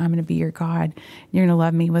people and I'm going to be your God. You're going to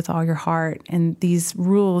love me with all your heart. And these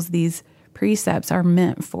rules, these precepts are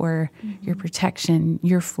meant for your protection,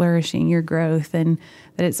 your flourishing, your growth, and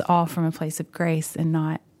that it's all from a place of grace and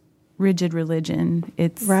not rigid religion.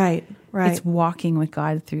 It's right. It's walking with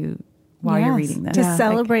God through while you're reading this. To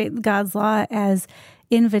celebrate God's law as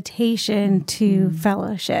invitation to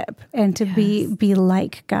fellowship and to be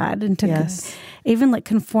like God, and to even like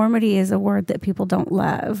conformity is a word that people don't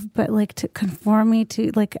love, but like to conform me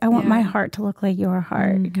to, like, I want my heart to look like your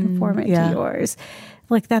heart, conform it to yours.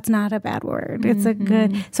 Like, that's not a bad word. It's a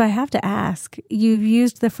good, so I have to ask, you've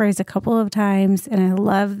used the phrase a couple of times, and I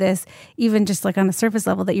love this, even just like on a surface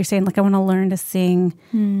level, that you're saying, like, I want to learn to sing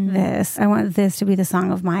this. I want this to be the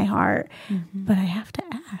song of my heart. But I have to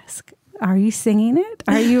ask, are you singing it?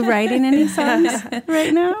 Are you writing any songs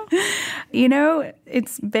right now? You know,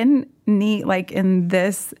 it's been neat. Like, in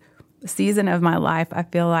this season of my life, I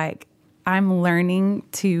feel like I'm learning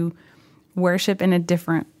to worship in a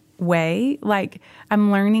different way. Like,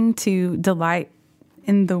 I'm learning to delight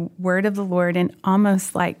in the word of the Lord and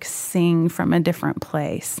almost like sing from a different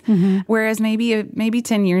place. Whereas maybe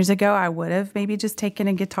 10 years ago, I would have maybe just taken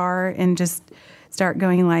a guitar and just start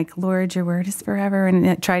going like, Lord, your word is forever,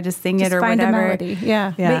 and try to sing Just it or find whatever. a melody.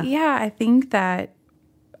 Yeah. But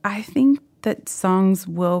I think that songs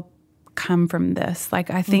will come from this.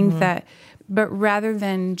 Like, I think that, but rather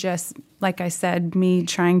than just, like I said, me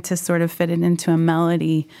trying to sort of fit it into a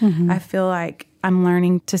melody, I feel like I'm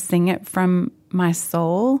learning to sing it from my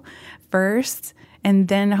soul first, and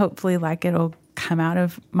then hopefully like it'll come out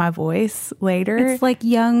of my voice later. It's like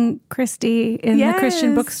young Christy in the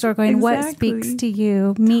Christian bookstore going, what speaks to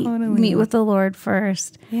you? Meet with the Lord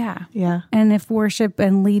first. Yeah. And if worship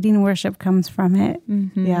and leading worship comes from it,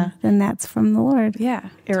 then that's from the Lord. Yeah.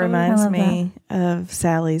 It reminds me of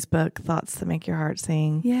Sally's book, Thoughts That Make Your Heart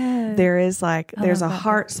Sing. Yeah. There is like, there's a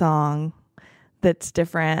heart song that's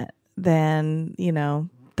different than, you know,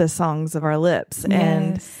 the songs of our lips.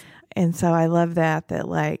 And so I love that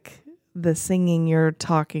like, the singing you're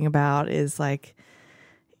talking about is like,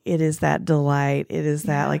 it is that delight. It is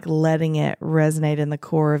that like letting it resonate in the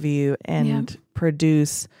core of you and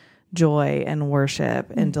produce joy and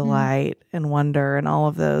worship and delight and wonder and all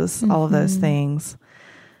of those things.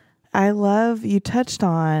 I love, you touched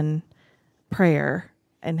on prayer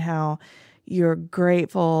and how you're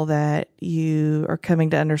grateful that you are coming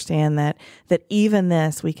to understand that even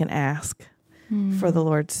this we can ask for the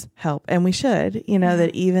Lord's help. And we should, you know,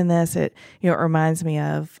 that even this, it reminds me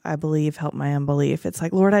of, I believe, help my unbelief. It's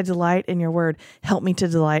like, Lord, I delight in your word. Help me to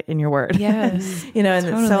delight in your word. Yes. And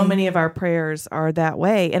that so many of our prayers are that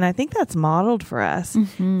way. And I think that's modeled for us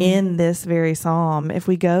in this very Psalm. If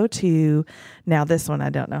we go to, now this one, I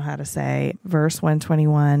don't know how to say, verse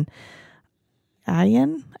 121,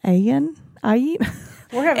 Ayin.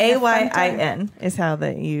 A-Y-I-N is how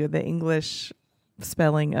the English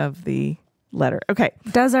spelling of the letter. Okay.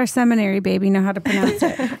 Does our seminary baby know how to pronounce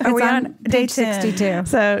it? Are we on day page 62?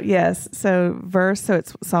 So yes. So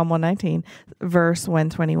it's Psalm 119, verse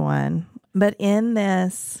 121. But in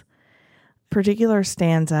this particular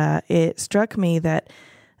stanza, it struck me that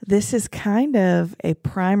this is kind of a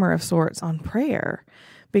primer of sorts on prayer,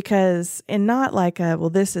 because, and not like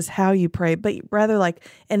this is how you pray, but rather like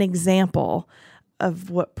an example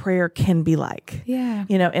of what prayer can be like,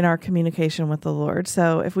 in our communication with the Lord.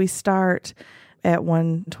 So if we start at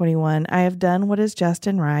 121, I have done what is just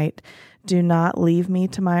and right. Do not leave me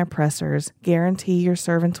to my oppressors. Guarantee your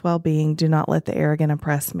servant's well-being. Do not let the arrogant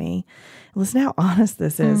oppress me. Listen how honest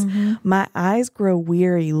this is. My eyes grow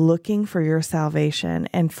weary looking for your salvation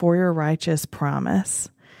and for your righteous promise.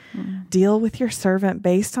 Deal with your servant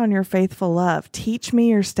based on your faithful love. Teach me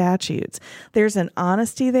your statutes. There's an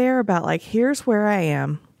honesty there about like, here's where I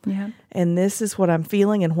am. Yeah. And this is what I'm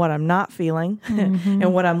feeling and what I'm not feeling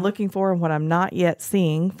and what I'm looking for and what I'm not yet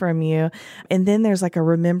seeing from you. And then there's like a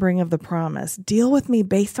remembering of the promise. Deal with me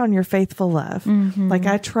based on your faithful love. Like,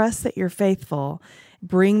 I trust that you're faithful.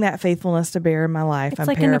 Bring that faithfulness to bear in my life. It's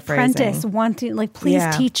like an apprentice wanting, like, please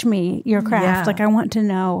teach me your craft. Like, I want to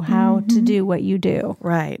know how to do what you do.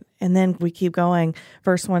 Right. And then we keep going.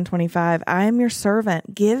 Verse 125, I am your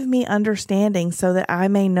servant. Give me understanding so that I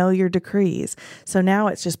may know your decrees. So now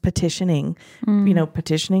it's just petitioning,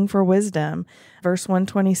 petitioning for wisdom. Verse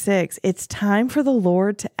 126, it's time for the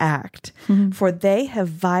Lord to act, for they have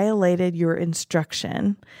violated your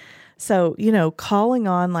instruction. So, calling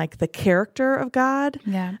on like the character of God,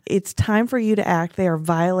 it's time for you to act. They are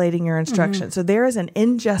violating your instruction. So there is an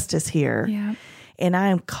injustice here. Yeah. And I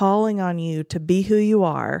am calling on you to be who you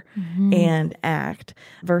are and act.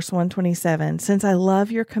 Verse 127, since I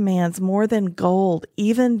love your commands more than gold,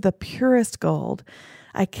 even the purest gold,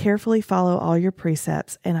 I carefully follow all your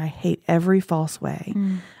precepts and I hate every false way.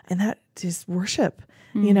 And that is worship,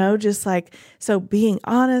 just like, so being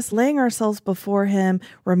honest, laying ourselves before him,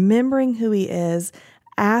 remembering who he is,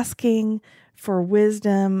 asking for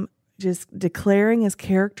wisdom, just declaring his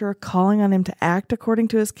character, calling on him to act according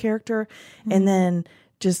to his character, and then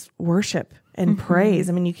just worship and praise.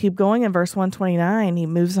 I mean, you keep going in verse 129, he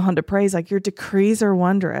moves on to praise, like your decrees are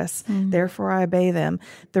wondrous, therefore I obey them.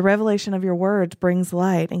 The revelation of your words brings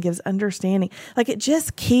light and gives understanding. Like it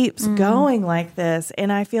just keeps going like this.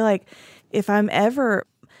 And I feel like if I'm ever,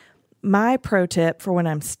 my pro tip for when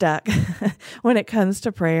I'm stuck when it comes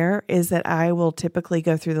to prayer is that I will typically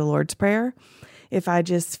go through the Lord's Prayer. If I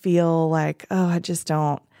just feel like, I just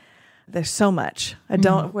don't, there's so much.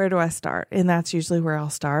 Where do I start? And that's usually where I'll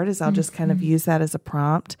start, is I'll just kind of use that as a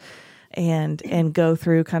prompt and go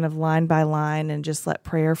through kind of line by line and just let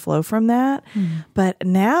prayer flow from that. But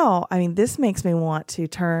now, this makes me want to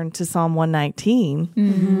turn to Psalm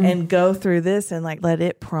 119 and go through this and like let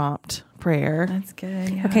it prompt prayer. That's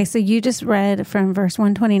good. Yeah. Okay, so you just read from verse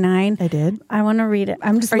 129. I did. I want to read it.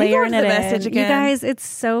 I'm just layering it in. Again? You guys, it's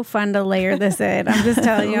so fun to layer this in. I'm just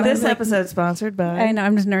telling you. This episode's sponsored by... I know,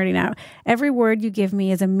 I'm just nerding out. Every word you give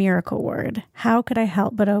me is a miracle word. How could I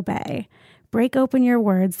help but obey? Break open your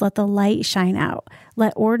words. Let the light shine out.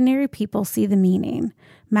 Let ordinary people see the meaning.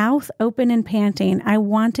 Mouth open and panting, I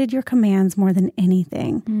wanted your commands more than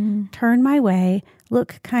anything. Turn my way.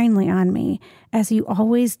 Look kindly on me, as you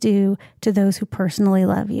always do to those who personally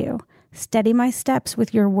love you. Steady my steps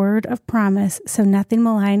with your word of promise, so nothing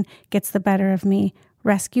malign gets the better of me.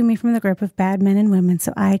 Rescue me from the grip of bad men and women,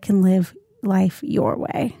 so I can live life your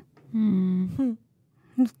way.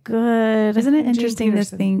 Good. Isn't it interesting to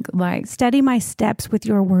think like... Steady my steps with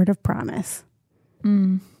your word of promise.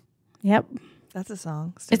 Yep. That's a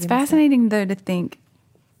song. It's fascinating, though, to think,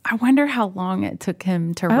 I wonder how long it took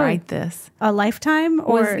him to write this. A lifetime?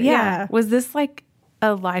 Was this like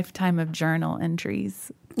a lifetime of journal entries?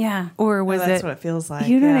 Yeah. Or was that's what it feels like.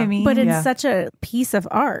 You know what I mean? But it's such a piece of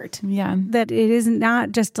art. Yeah. That it is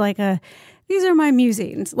not just like these are my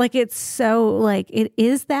musings. Like it's so like, it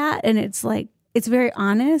is that. And it's like, it's very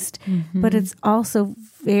honest, but it's also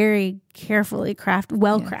very carefully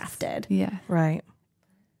crafted. Yeah. Right.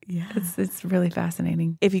 Yeah. It's really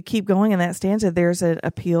fascinating. If you keep going in that stanza, there's an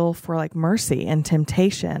appeal for like mercy and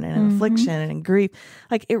temptation and affliction and grief.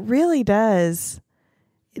 Like it really does.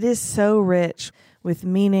 It is so rich with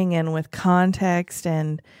meaning and with context.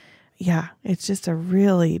 And yeah, it's just a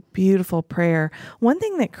really beautiful prayer. One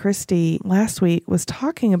thing that Christy last week was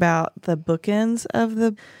talking about the bookends of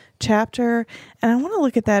the chapter. And I want to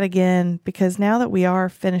look at that again, because now that we are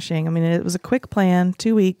finishing, it was a quick plan,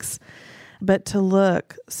 2 weeks, but to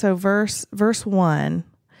look. So verse 1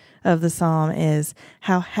 of the psalm is,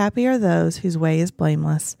 how happy are those whose way is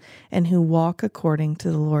blameless and who walk according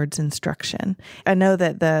to the Lord's instruction. I know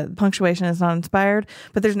that the punctuation is not inspired,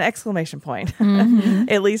 but there's an exclamation point,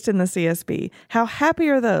 at least in the CSB. How happy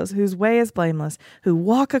are those whose way is blameless, who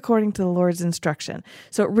walk according to the Lord's instruction.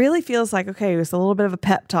 So it really feels like, okay, it's a little bit of a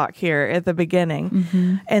pep talk here at the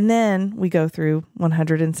beginning. And then we go through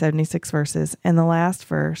 176 verses, and the last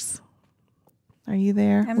verse... Are you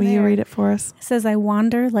there? Will you read it for us? It says, I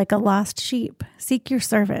wander like a lost sheep. Seek your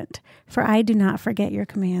servant, for I do not forget your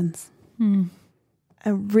commands. It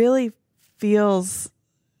really feels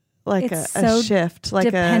like a shift. Like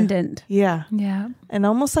dependent. Yeah. And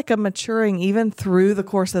almost like a maturing even through the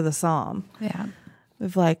course of the psalm. Yeah.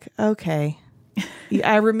 Of like, okay,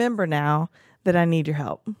 I remember now that I need your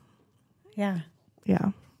help. Yeah. Yeah.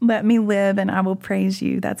 Let me live and I will praise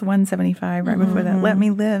you. That's 175 right before that. Let me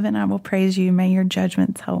live and I will praise you. May your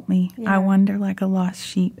judgments help me. Yeah. I wander like a lost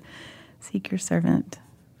sheep. Seek your servant,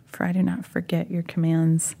 for I do not forget your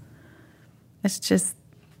commands. It's just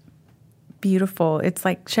beautiful. It's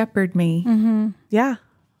like shepherd me. Yeah.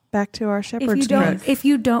 Back to our shepherd's book. If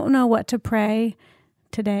you don't know what to pray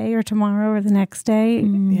today or tomorrow or the next day,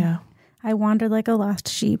 yeah. I wander like a lost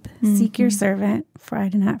sheep. Seek your servant, for I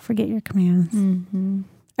do not forget your commands.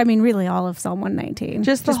 I mean, really all of Psalm 119.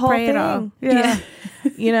 Just the whole pray thing. it all. Yeah.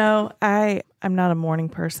 I'm not a morning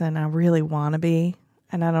person. I really want to be.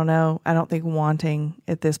 And I don't know. I don't think wanting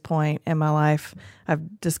at this point in my life,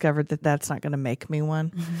 I've discovered that that's not going to make me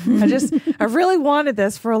one. I've really wanted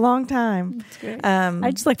this for a long time. That's great.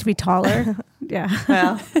 I just like to be taller. Yeah.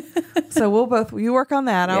 Well, so you work on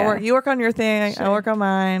that. You work on your thing. Sure. I work on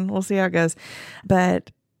mine. We'll see how it goes.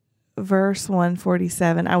 But verse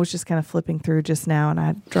 147, I was just kind of flipping through just now, and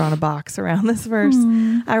I'd drawn a box around this verse.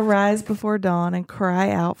 I rise before dawn and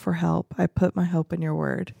cry out for help. I put my hope in your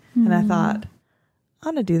word. And I thought, I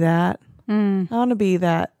want to do that. I want to be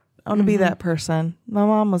that. I want to be that person. My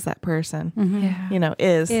mom was that person. Yeah.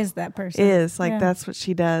 Is that person. That's what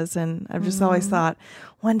she does. And I've just always thought,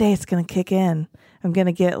 one day it's going to kick in. I'm going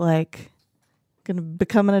to going to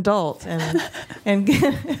become an adult and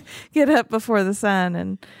get up before the sun.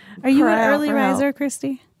 And are you an early riser,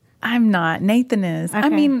 Christy? I'm not. Nathan is. Okay. I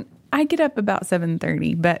mean, I get up about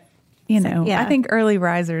 7:30, but I think early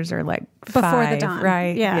risers are like before 5, the dawn,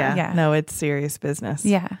 right? Yeah. No, it's serious business.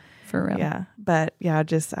 Yeah, for real. Yeah. But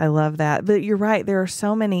I love that. But you're right. There are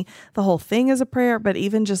so many, the whole thing is a prayer, but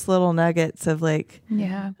even just little nuggets of I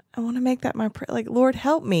want to make that my prayer. Like, Lord,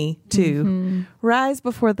 help me to rise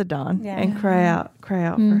before the dawn and cry out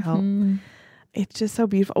for help. It's just so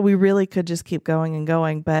beautiful. We really could just keep going and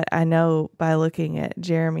going, but I know by looking at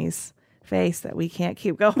Jeremy's face that we can't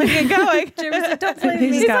keep going and going. Jeremy said, don't blame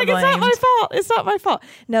me. me. He's like, it's not my fault. It's not my fault.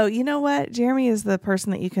 No, you know what? Jeremy is the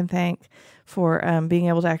person that you can thank for being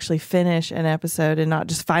able to actually finish an episode and not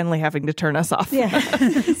just finally having to turn us off. Yeah.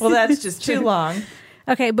 Well, that's just too long.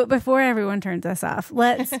 Okay, but before everyone turns us off,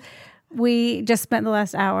 we just spent the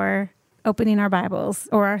last hour opening our Bibles,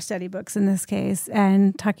 or our study books in this case,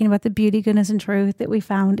 and talking about the beauty, goodness, and truth that we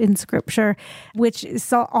found in Scripture, which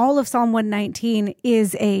all of Psalm 119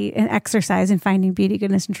 is an exercise in finding beauty,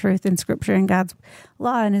 goodness, and truth in Scripture and God's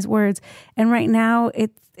law and His words. And right now,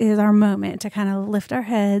 it is our moment to kind of lift our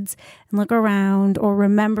heads and look around, or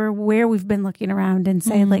remember where we've been looking around, and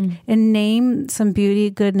say, and name some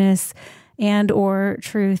beauty, goodness, and or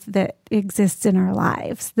truth that exists in our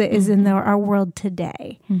lives, that is in our world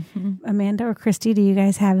today. Amanda or Christy, do you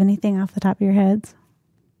guys have anything off the top of your heads?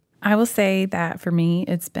 I will say that for me,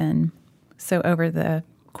 it's been, over the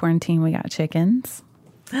quarantine, we got chickens.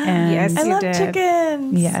 And Yes, I you love did.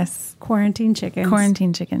 chickens. Yes. Quarantine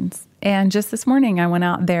chickens. And just this morning, I went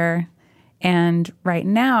out there, and right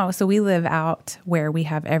now, so we live out where we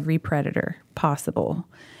have every predator possible.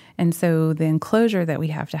 And so the enclosure that we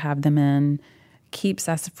have to have them in keeps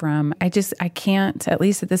us from, I can't, at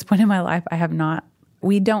least at this point in my life,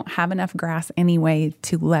 we don't have enough grass anyway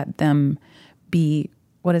to let them be,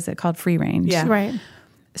 what is it called? Free range. Yeah. Right.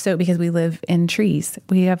 So because we live in trees,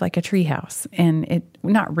 we have like a tree house, and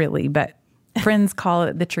not really, but friends call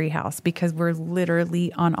it the tree house because we're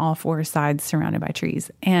literally on all four sides surrounded by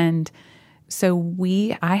trees. And so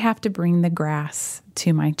I have to bring the grass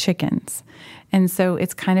to my chickens. And so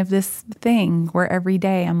it's kind of this thing where every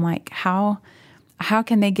day I'm like, how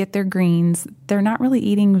can they get their greens? They're not really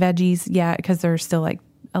eating veggies yet because they're still like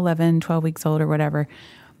 11, 12 weeks old or whatever.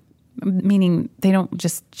 Meaning they don't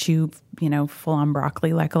just chew, full on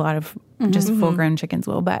broccoli like a lot of just full grown chickens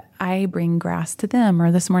will. But I bring grass to them.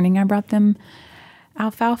 Or this morning I brought them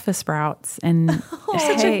alfalfa sprouts and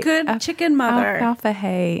Such a good chicken mother. Alfalfa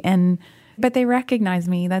hay. But they recognize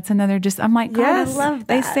me. That's another I'm like, God, Yes. I love that.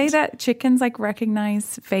 They say that chickens like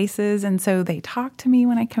recognize faces. And so they talk to me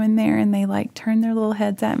when I come in there, and they like turn their little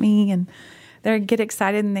heads at me, and they get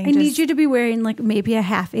excited, and I need you to be wearing like maybe a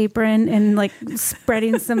half apron and like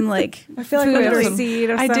spreading some like I feel like we food have or some- seed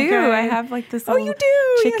or I something. do. I have like this little you do.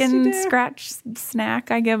 Yes, chicken you do. scratch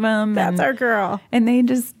snack I give them. That's our girl. And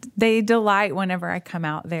they delight whenever I come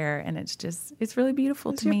out there, and it's really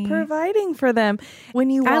beautiful to me. You're providing for them.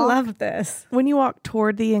 When you walk, I love this. When you walk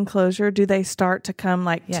toward the enclosure, do they start to come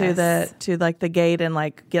like Yes. to the gate and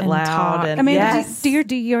like get And loud? talk. And I mean, yes.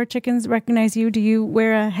 do your chickens recognize you? Do you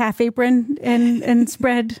wear a half apron and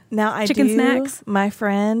spread Now I chicken do. snacks? My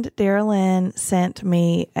friend Darylyn sent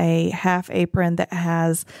me a half apron that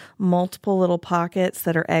has multiple little pockets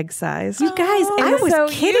that are egg sized. You guys, I was so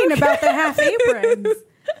kidding you about the half aprons.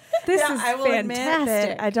 This is I will admit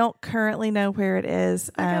fantastic. that I don't currently know where it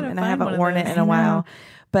is, gotta and I find haven't one of worn it those. in a while.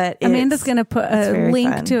 But Amanda's going to put it's a very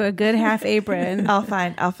link fun. to a good half apron I'll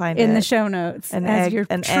find in it the show notes as your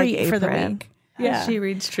treat for the week. Yeah. She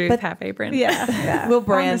reads truth, But- half apron. Yeah. We'll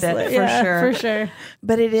brand Honestly, it for yeah, sure. For sure.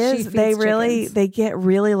 But it She is, they feeds really, chickens. they get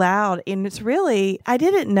really loud. And it's really, I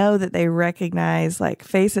didn't know that they recognize like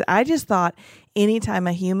faces. I just thought anytime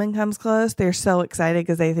a human comes close, they're so excited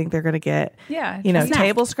because they think they're going to get, Yeah. Snack.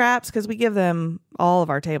 table scraps because we give them all of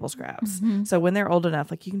our table scraps. So when they're old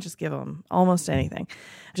enough, like you can just give them almost anything.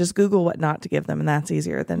 Just Google what not to give them, and that's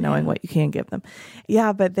easier than knowing what you can give them.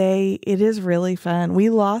 Yeah, but it is really fun. We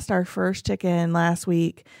lost our first chicken last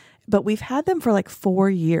week, but we've had them for like 4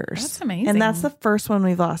 years. That's amazing. And that's the first one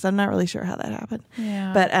we've lost. I'm not really sure how that happened.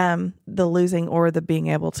 Yeah. But the losing or the being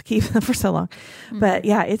able to keep them for so long. But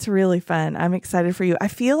yeah, it's really fun. I'm excited for you. I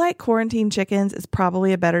feel like quarantine chickens is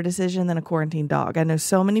probably a better decision than a quarantine dog. I know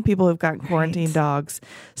so many people who've gotten quarantine dogs,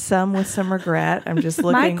 some with some regret. I'm just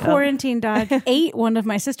looking. My quarantine dog ate one of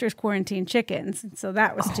my sister's quarantine chickens, so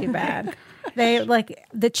that was too bad. They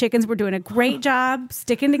the chickens were doing a great job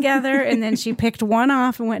sticking together, and then she picked one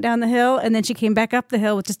off and went down the hill, and then she came back up the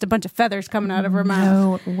hill with just a bunch of feathers coming out of her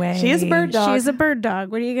mouth. No way. She is a bird dog. She is a bird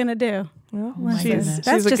dog. What are you going to do? Well, That's she's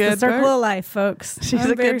just a the good circle bird. of life, folks. She's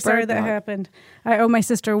I'm a very good sorry bird that dog. happened. I owe my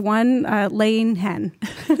sister one laying hen.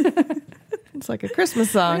 It's like a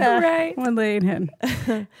Christmas song. Right. One laying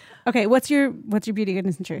hen. Okay, what's your beauty,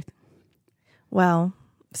 goodness, and truth? Well,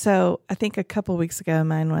 so I think a couple weeks ago,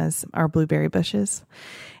 mine was our blueberry bushes.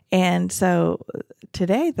 And so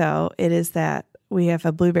today, though, it is that we have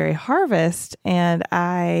a blueberry harvest, and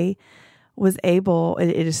I was able, it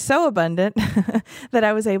is so abundant that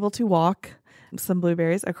I was able to walk some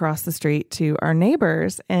blueberries across the street to our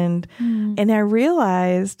neighbors. And I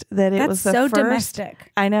realized that it was the so first,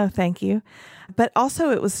 domestic. I know, thank you. But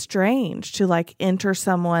also it was strange to like enter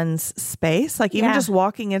someone's space. Like even just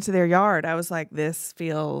walking into their yard, I was like, this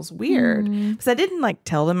feels weird. Because I didn't like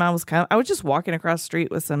tell them I was just walking across the street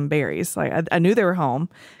with some berries. Like I knew they were home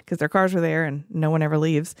because their cars were there and no one ever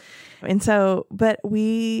leaves. And so, but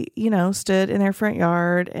we, stood in their front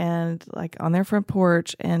yard and like on their front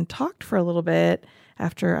porch and talked for a little bit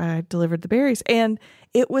after I delivered the berries. And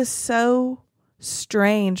it was so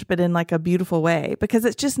strange, but in like a beautiful way, because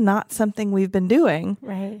it's just not something we've been doing.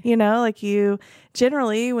 Right. Like you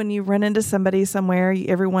generally, when you run into somebody somewhere,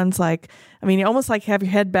 everyone's like, you almost like have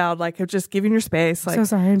your head bowed, like just giving your space. Like, so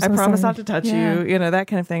sorry, I promise sorry. not to touch you, that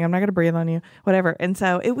kind of thing. I'm not going to breathe on you, whatever. And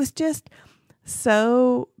so it was just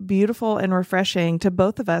so beautiful and refreshing to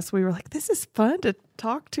both of us. We were like, this is fun to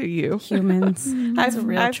talk to you. Humans. I've a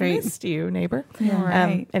real treat. missed you, neighbor. Yeah.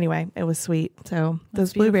 Right. Anyway, it was sweet. So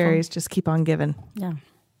those beautiful. blueberries just keep on giving. Yeah.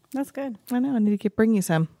 That's good. I know. I need to bring you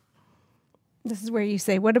some. This is where you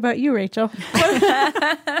say, what about you, Rachel?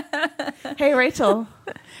 Hey, Rachel,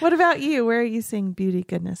 what about you? Where are you seeing beauty,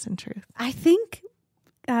 goodness, and truth? I think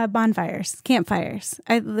bonfires, campfires.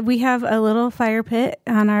 We have a little fire pit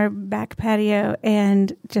on our back patio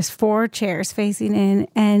and just 4 chairs facing in.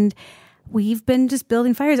 And we've been just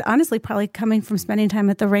building fires, honestly, probably coming from spending time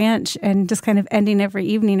at the ranch and just kind of ending every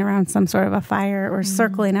evening around some sort of a fire or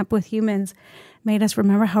circling up with humans. Made us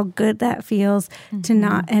remember how good that feels to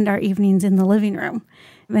not end our evenings in the living room.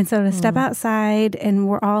 And so to step outside and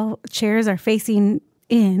chairs are facing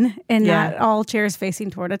in and not all chairs facing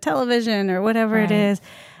toward a television or whatever it is.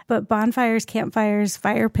 But bonfires, campfires,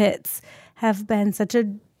 fire pits have been such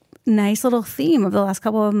a nice little theme of the last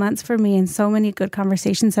couple of months for me. And so many good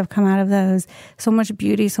conversations have come out of those. So much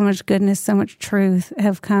beauty, so much goodness, so much truth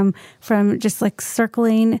have come from just like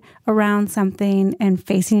circling around something and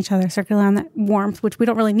facing each other, circling around that warmth, which we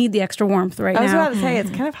don't really need the extra warmth right now. I was about to say,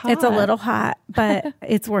 it's kind of hot. It's a little hot, but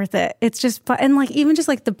it's worth it. It's just fun. And like, even just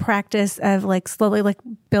like the practice of like slowly like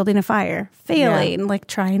building a fire, failing, like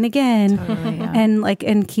trying again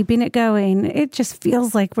and keeping it going. It just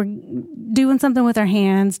feels like we're doing something with our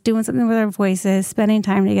hands, doing something with our voices, spending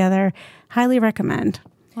time together. Highly recommend.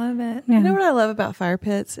 Love it. Yeah. You know what I love about fire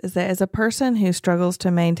pits is that as a person who struggles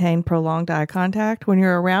to maintain prolonged eye contact, when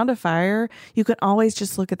you're around a fire, you can always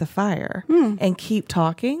just look at the fire and keep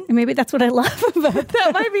talking. And maybe that's what I love about it.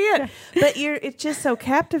 That might be it. But it's just so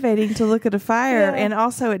captivating to look at a fire, and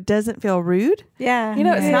also it doesn't feel rude. Yeah.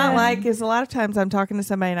 It's not like, because a lot of times I'm talking to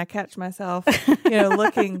somebody and I catch myself,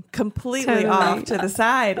 looking completely off to the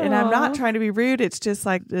side, and I'm not trying to be rude. It's just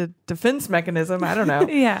like the defense mechanism. I don't know.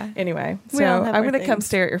 Anyway, so I'm going to come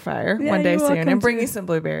stare at your fire one day soon and bring you some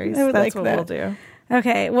blueberries. That's what we'll do.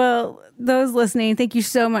 Okay. Well, those listening, thank you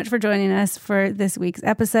so much for joining us for this week's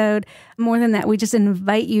episode. More than that, we just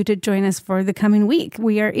invite you to join us for the coming week.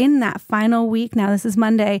 We are in that final week now. This is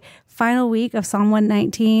Monday, final week of Psalm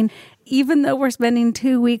 119. Even though we're spending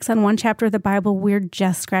 2 weeks on one chapter of the Bible, we're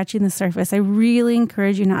just scratching the surface. I really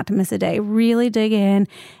encourage you not to miss a day. Really dig in.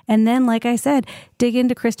 And then, like I said, dig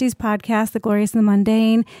into Christy's podcast, The Glorious and the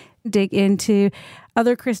Mundane. Dig into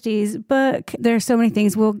other Christy's book. There are so many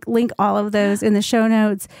things. We'll link all of those in the show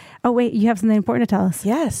notes. Oh, wait, you have something important to tell us.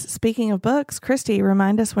 Yes. Speaking of books, Christy,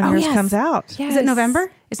 remind us when yours comes out. Yes. Is it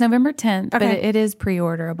November? It's November 10th, but Okay. it is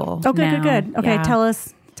pre-orderable. Oh, good, now. good. Okay, Yeah. tell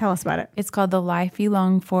us Tell us about it. It's called The Life You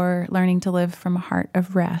Long For, Learning to Live from a Heart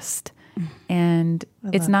of Rest. And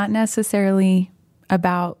it's not necessarily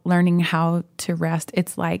about learning how to rest.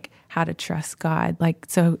 It's like how to trust God. Like,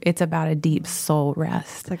 so it's about a deep soul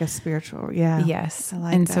rest. It's like a spiritual, yeah. Yes. I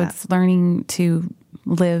like and that. so it's learning to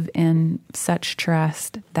live in such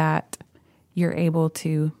trust that you're able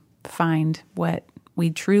to find what we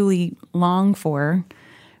truly long for.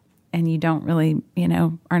 And you don't really,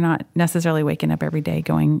 are not necessarily waking up every day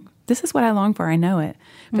going, this is what I long for. I know it.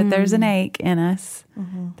 But there's an ache in us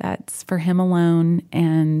that's for Him alone.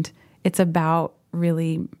 And it's about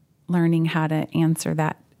really learning how to answer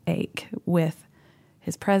that ache with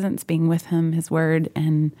His presence, being with Him, His word.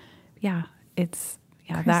 And it's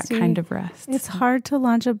that Christy, kind of rest. It's hard to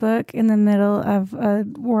launch a book in the middle of a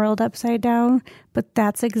world upside down, but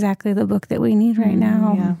that's exactly the book that we need right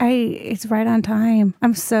now. Yeah. It's right on time.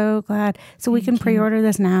 I'm so glad. So we can pre-order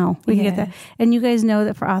this now. We can get that. And you guys know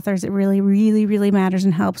that for authors, it really, really, really matters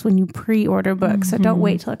and helps when you pre-order books. So don't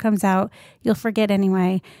wait till it comes out. You'll forget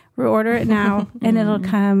anyway. Reorder it now and it'll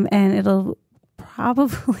come and it'll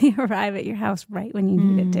probably arrive at your house right when you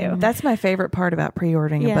need it to. That's my favorite part about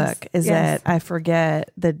pre-ordering a book is that I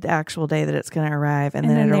forget the actual day that it's going to arrive, and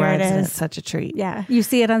then it arrives and it's such a treat. Yeah. You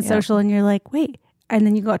see it on social and you're like, wait. And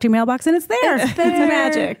then you go out to your mailbox and it's there. That's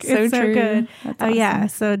magic. So it's true. So good. That's Oh, yeah.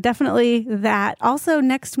 So definitely that. Also,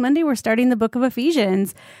 next Monday, we're starting the book of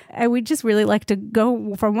Ephesians. We just really like to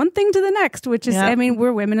go from one thing to the next, which is,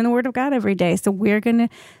 we're women in the Word of God every day. So we're going to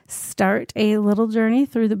start a little journey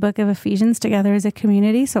through the book of Ephesians together as a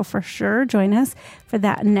community. So for sure, join us for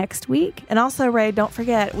that next week. And also, Ray, don't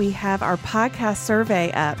forget, we have our podcast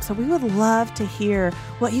survey up. So we would love to hear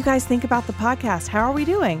what you guys think about the podcast. How are we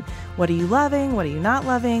doing? What are you loving? What are you not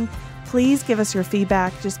loving? Please give us your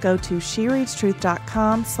feedback. Just go to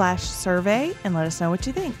shereadstruth.com/survey and let us know what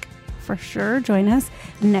you think. For sure, join us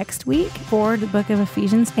next week for the book of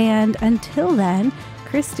Ephesians. And until then,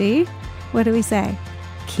 Christy, what do we say?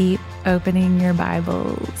 Keep opening your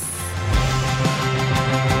Bibles.